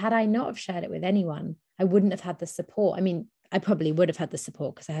true. And had I not have shared it with anyone, I wouldn't have had the support. I mean, I probably would have had the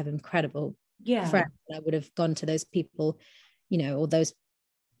support because I have incredible friends. I would have gone to those people, or those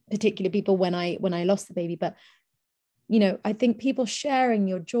particular people when I lost the baby. But I think people sharing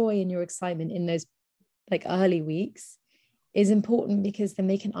your joy and your excitement in those like early weeks is important, because then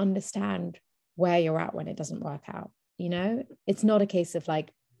they can understand where you're at when it doesn't work out. It's not a case of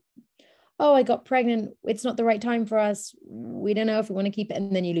like, oh, I got pregnant, it's not the right time for us, we don't know if we want to keep it,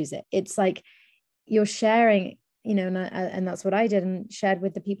 and then you lose it. It's like you're sharing, and that's what I did, and shared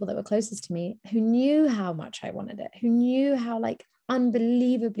with the people that were closest to me, who knew how much I wanted it, who knew how like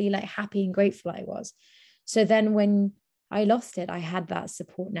unbelievably like happy and grateful I was. So then when I lost it, I had that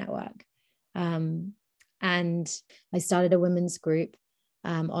support network. And I started a women's group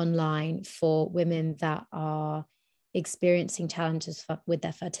online for women that are experiencing challenges with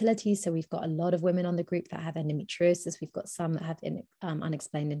their fertility. So we've got a lot of women on the group that have endometriosis. We've got some that have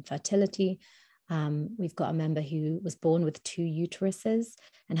unexplained infertility. We've got a member who was born with 2 uteruses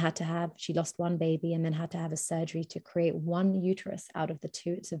and she lost one baby and then had to have a surgery to create 1 uterus out of the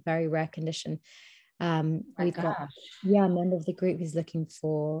 2. It's a very rare condition. We've got a member of the group who's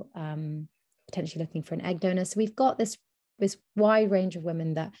potentially looking for an egg donor. So we've got this wide range of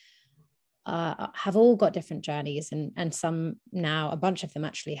women that have all got different journeys, and some now, a bunch of them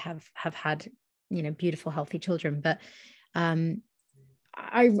actually have had beautiful healthy children. But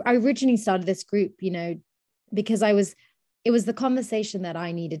I originally started this group because it was the conversation that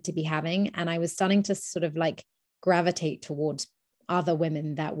I needed to be having, and I was starting to sort of like gravitate towards other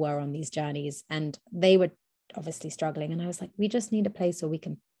women that were on these journeys, and they were obviously struggling, and I was like, we just need a place where we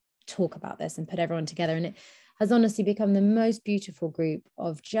can talk about this and put everyone together. And it has honestly become the most beautiful group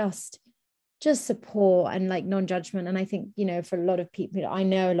of just support and like non-judgment. And I think, for a lot of people, I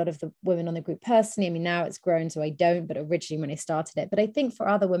know a lot of the women on the group personally. I mean, now it's grown, so I don't, but originally when I started it, but I think for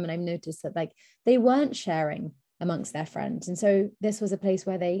other women, I've noticed that like they weren't sharing amongst their friends. And so this was a place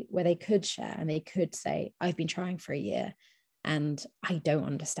where they could share, and they could say, I've been trying for a year and I don't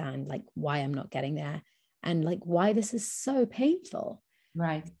understand like why I'm not getting there, and like why this is so painful.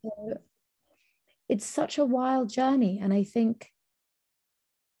 Right. So it's such a wild journey. And I think,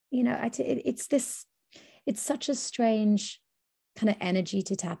 it's such a strange kind of energy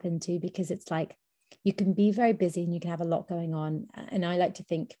to tap into, because it's like you can be very busy and you can have a lot going on. And I like to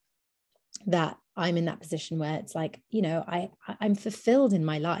think that I'm in that position where it's like, I'm fulfilled in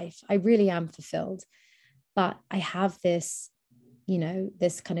my life. I really am fulfilled, but I have this,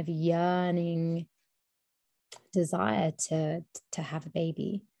 this kind of yearning desire to have a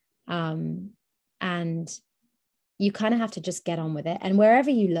baby. And you kind of have to just get on with it. And wherever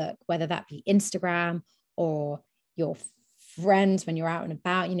you look, whether that be Instagram or your friends when you're out and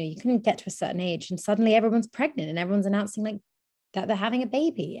about, you can get to a certain age and suddenly everyone's pregnant and everyone's announcing like that they're having a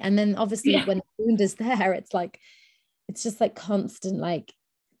baby. And then obviously when the wound is there, it's like, it's just like constant, like,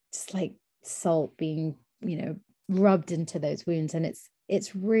 just like salt being, rubbed into those wounds. And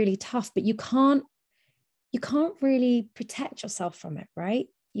it's really tough, but you can't really protect yourself from it, right?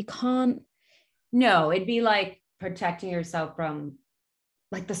 You can't. No, it'd be like protecting yourself from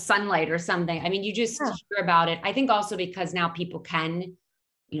like the sunlight or something. I mean, you just hear about it. I think also because now people can,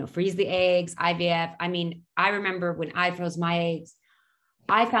 freeze the eggs, IVF. I mean, I remember when I froze my eggs,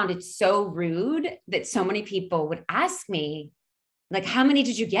 I found it so rude that so many people would ask me, like, how many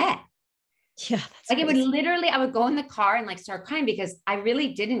did you get? Yeah. Like crazy. It would literally, I would go in the car and like start crying because I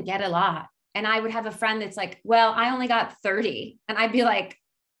really didn't get a lot. And I would have a friend that's like, well, I only got 30. And I'd be like,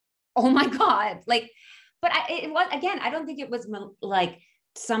 oh my God. Like, but it was, again, I don't think it was like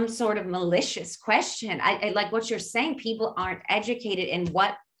some sort of malicious question. I like what you're saying. People aren't educated in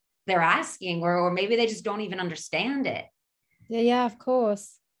what they're asking, or maybe they just don't even understand it. Yeah, of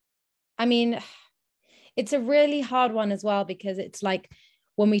course. I mean, it's a really hard one as well, because it's like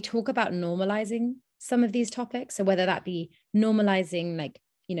when we talk about normalizing some of these topics, so whether that be normalizing, like,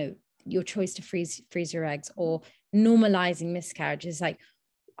 your choice to freeze your eggs, or normalizing miscarriages, like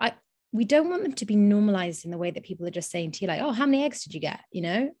we don't want them to be normalized in the way that people are just saying to you, like, oh, how many eggs did you get?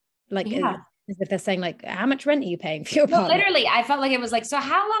 Like as if they're saying like, how much rent are you paying for your partner? Literally, I felt like it was like, so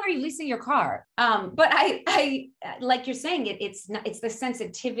how long are you leasing your car? But I like you're saying it's the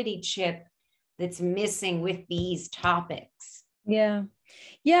sensitivity chip that's missing with these topics. Yeah.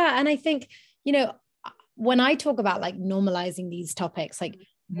 And I think, when I talk about like normalizing these topics, like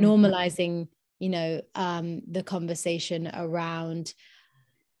Mm-hmm. normalizing, the conversation around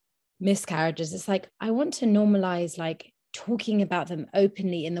miscarriages, it's like, I want to normalize like talking about them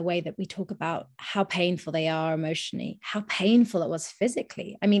openly in the way that we talk about how painful they are emotionally, how painful it was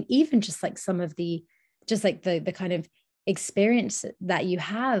physically. I mean, even just like some of the, just like the kind of experience that you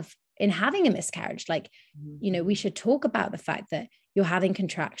have in having a miscarriage, like, we should talk about the fact that you're having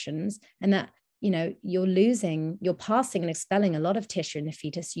contractions and that, you're passing and expelling a lot of tissue in the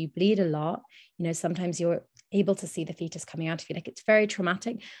fetus. You bleed a lot. Sometimes you're able to see the fetus coming out of you. Like, it's very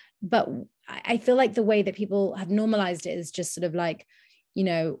traumatic. But I feel like the way that people have normalized it is just sort of like,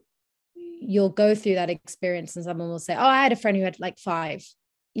 you'll go through that experience and someone will say, oh, I had a friend who had like 5,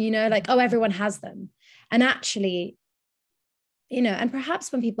 like, oh, everyone has them. And actually, and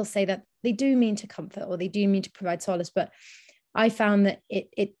perhaps when people say that, they do mean to comfort or they do mean to provide solace, but I found that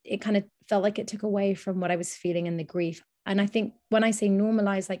it kind of felt like it took away from what I was feeling in the grief. And I think when I say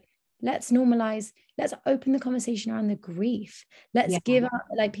normalize, like, let's open the conversation around the grief. Let's give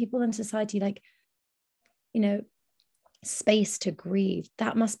like people in society, like, space to grieve.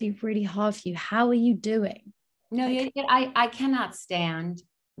 That must be really hard for you. How are you doing? No, I cannot stand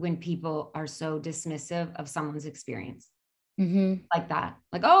when people are so dismissive of someone's experience. Like that,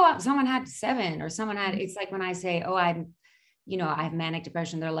 like, oh, someone had 7 or someone had, it's like when I say, oh, I have manic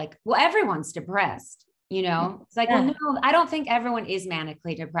depression, they're like, well, everyone's depressed, it's like, well, no, I don't think everyone is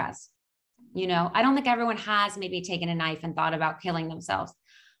manically depressed. I don't think everyone has maybe taken a knife and thought about killing themselves.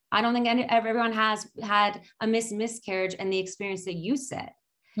 I don't think everyone has had a miscarriage and the experience that you said.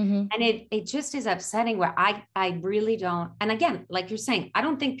 And it just is upsetting where I really don't. And again, like you're saying, I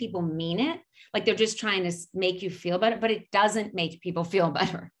don't think people mean it. Like, they're just trying to make you feel better, but it doesn't make people feel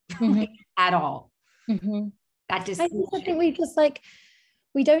better at all. That just, I think we just like,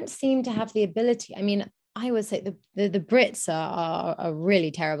 we don't seem to have the ability. I mean, I would say the Brits are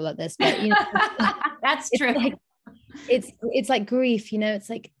really terrible at this, but that's true. It's like grief, it's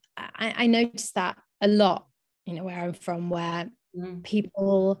like, I noticed that a lot, where I'm from, where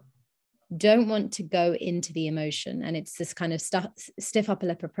people don't want to go into the emotion, and it's this kind of stiff upper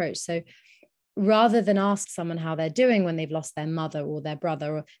lip approach. So rather than ask someone how they're doing when they've lost their mother or their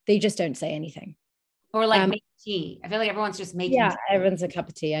brother, or they just don't say anything. Or like make tea. I feel like everyone's just making tea. Everyone's a cup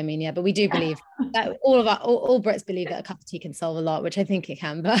of tea. I mean, but we do believe that all Brits believe that a cup of tea can solve a lot, which I think it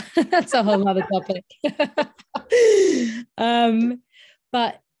can, but that's a whole other topic.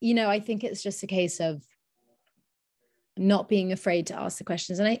 But I think it's just a case of not being afraid to ask the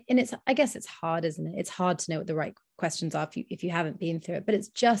questions. And I guess it's hard, isn't it? It's hard to know what the right questions are if you haven't been through it, but it's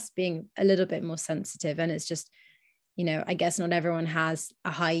just being a little bit more sensitive. And it's just, I guess not everyone has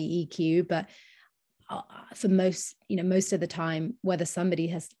a high EQ, but for most of the time, whether somebody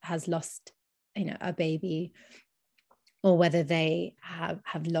has lost, a baby, or whether they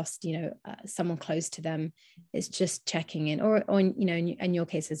have lost, someone close to them, it's just checking in, or in your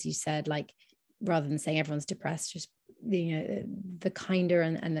case, as you said, like, rather than saying everyone's depressed, just, the kinder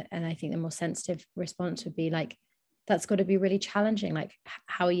and I think the more sensitive response would be like, that's got to be really challenging. Like,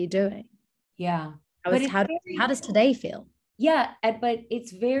 how are you doing? Yeah. How does today feel? Yeah. But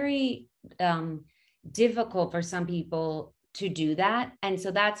it's very difficult for some people to do that. And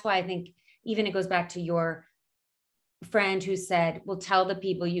so that's why I think even it goes back to your friend who said, well, tell the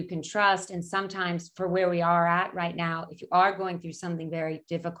people you can trust. And sometimes for where we are at right now, if you are going through something very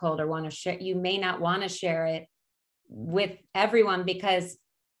difficult or want to share, you may not want to share it with everyone, because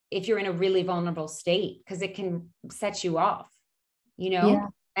if you're in a really vulnerable state, because it can set you off,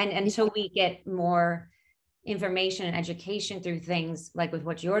 and until we get more information and education through things like with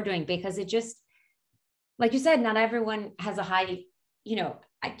what you're doing, because it just, like you said, not everyone has a high,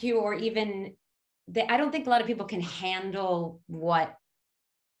 IQ, or even I don't think a lot of people can handle what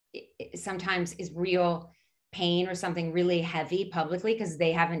sometimes is real pain or something really heavy publicly, because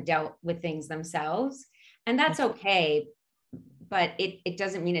they haven't dealt with things themselves. And that's okay. But it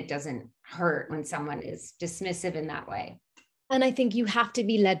doesn't mean it doesn't hurt when someone is dismissive in that way. And I think you have to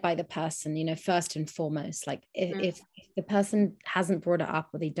be led by the person, first and foremost. Like, if the person hasn't brought it up,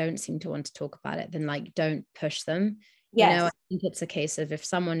 or they don't seem to want to talk about it, then like, don't push them. Yes. I think it's a case of, if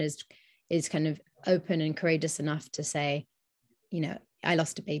someone is kind of open and courageous enough to say, I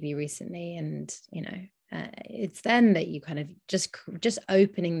lost a baby recently, and it's then that you kind of just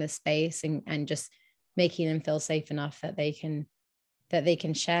opening the space and just making them feel safe enough that they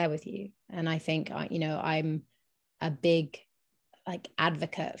can share with you. And I think I'm a big like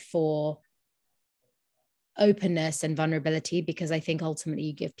advocate for openness and vulnerability, because I think ultimately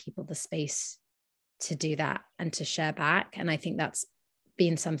you give people the space to do that and to share back. And I think that's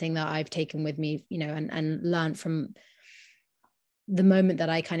been something that I've taken with me, you know, and learned from the moment that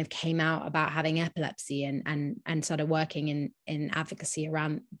I kind of came out about having epilepsy and started working in advocacy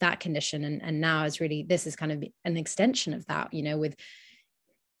around that condition. And now is really, this is kind of an extension of that, you know, with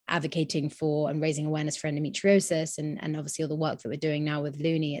advocating for and raising awareness for endometriosis and obviously all the work that we're doing now with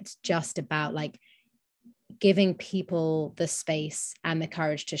Looney. It's just about like giving people the space and the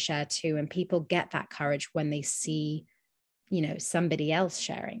courage to share too. And people get that courage when they see, you know, somebody else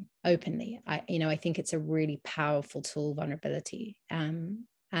sharing openly. I think it's a really powerful tool, vulnerability. And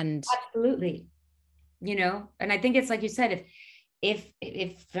absolutely, you know, and I think it's like you said, if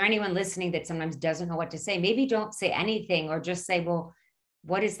for anyone listening that sometimes doesn't know what to say, maybe don't say anything, or just say, well,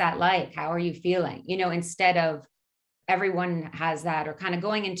 what is that like? How are you feeling? You know, instead of everyone has that, or kind of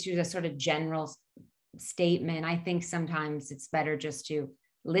going into the sort of general statement. I think sometimes it's better just to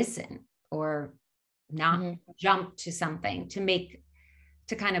listen, or not jump to something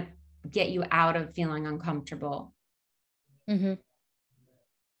to kind of get you out of feeling uncomfortable. Yeah,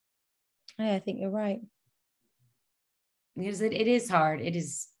 I think you're right. Because it is hard. It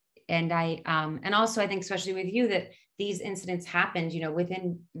is. And and also I think, especially with you, that these incidents happened, you know,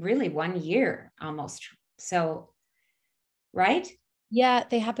 within really 1 year almost. So, right? Yeah,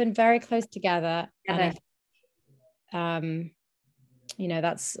 they happened very close together. And you know,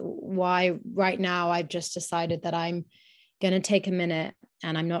 that's why right now I've just decided that I'm going to take a minute,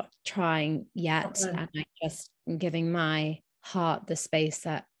 and I'm not trying yet. And I'm just giving my heart the space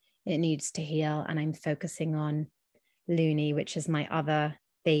that it needs to heal. And I'm focusing on Looney, which is my other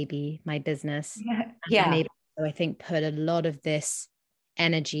baby, my business. Yeah. I'm able to, I think, put a lot of this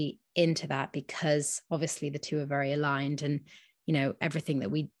energy into that, because obviously the two are very aligned. And, you know, everything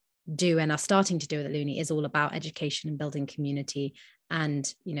that we do and are starting to do at Looney is all about education and building community,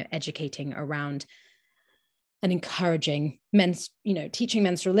 and, you know, educating around and encouraging teaching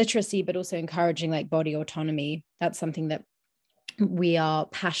menstrual literacy, but also encouraging like body autonomy. That's something that we are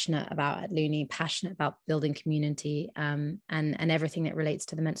passionate about at Looney, passionate about building community, and everything that relates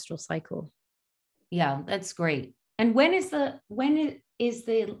to the menstrual cycle. Yeah, that's great. And when is the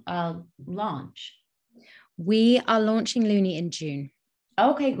launch? We are launching Looney in June.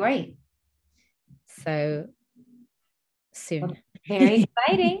 Okay, great. So soon. Well, very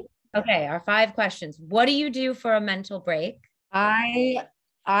exciting. Okay, our 5 questions. What do you do for a mental break? I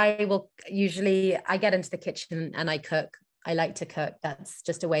will usually, I get into the kitchen and I cook. I like to cook. That's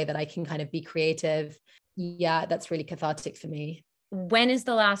just a way that I can kind of be creative. Yeah, that's really cathartic for me. When is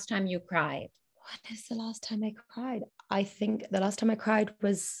the last time you cried? When is the last time I cried? I think the last time I cried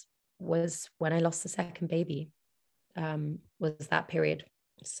was when I lost the second baby. Was that period.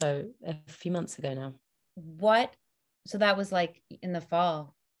 So a few months ago now. So that was like in the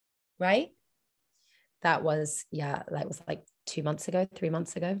fall, right? That was like 2 months ago, 3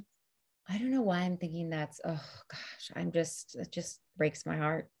 months ago. I don't know why I'm thinking that's, oh gosh, it just breaks my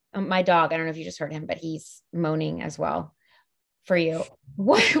heart. My dog, I don't know if you just heard him, but he's moaning as well for you.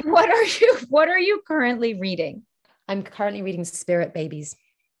 What are you currently reading? I'm currently reading Spirit Babies.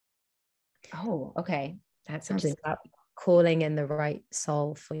 Oh, okay. That's something about calling in the right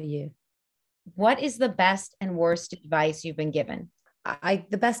soul for you. What is the best and worst advice you've been given?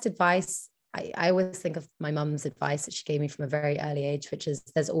 The best advice, I always think of my mum's advice that she gave me from a very early age, which is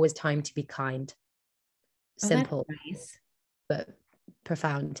there's always time to be kind. Simple, nice, but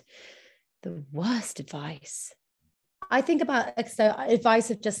profound. The worst advice, I think about, so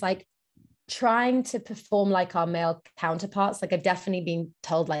advice of just like trying to perform like our male counterparts. Like I've definitely been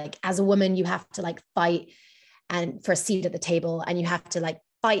told, like, as a woman, you have to like fight and for a seat at the table, and you have to like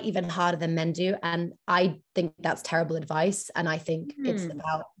fight even harder than men do. And I think that's terrible advice. And I think it's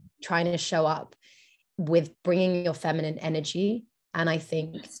about trying to show up with bringing your feminine energy. And I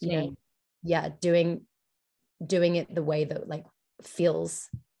think, you know, yeah, doing it the way that like feels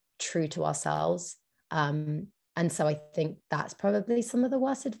true to ourselves. And so I think that's probably some of the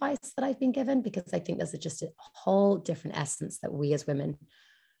worst advice that I've been given, because I think there's just a whole different essence that we as women,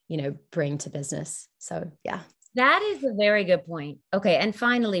 you know, bring to business. So yeah. That is a very good point. Okay. And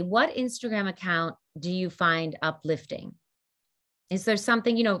finally, what Instagram account do you find uplifting? Is there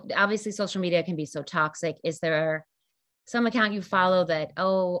something, you know, obviously social media can be so toxic. Is there some account you follow that,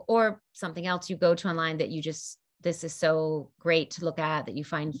 or something else you go to online that you just, this is so great to look at, that you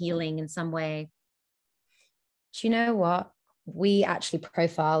find healing in some way? Do you know what? We actually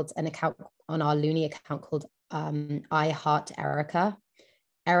profiled an account on our Looney account called I Heart Erica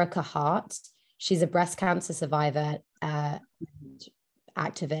Hart. She's a breast cancer survivor,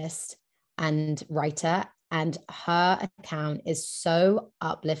 activist and writer. And her account is so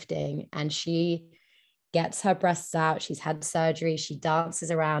uplifting. And she gets her breasts out. She's had surgery. She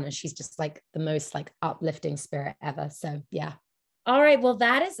dances around and she's just like the most like uplifting spirit ever. So yeah. All right. Well,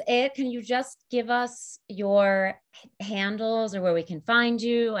 that is it. Can you just give us your handles or where we can find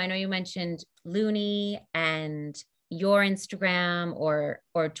you? I know you mentioned Looney and your Instagram or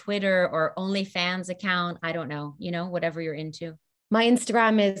Twitter or OnlyFans account. I don't know, whatever you're into. My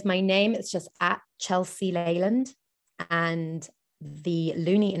Instagram is my name. It's just at Chelsea Leyland. And the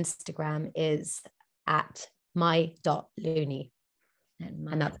Looney Instagram is at my.looney.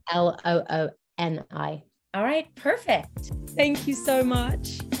 And that's LOONI. All right, perfect. Thank you so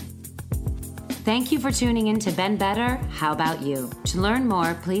much. Thank you for tuning in to Ben Better, How About You? To learn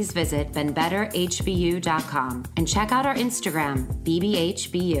more, please visit benbetterhbu.com and check out our Instagram,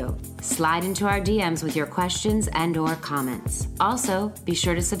 BBHBU. Slide into our DMs with your questions and/or comments. Also, be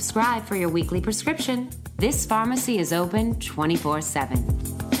sure to subscribe for your weekly prescription. This pharmacy is open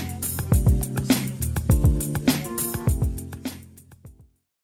 24/7.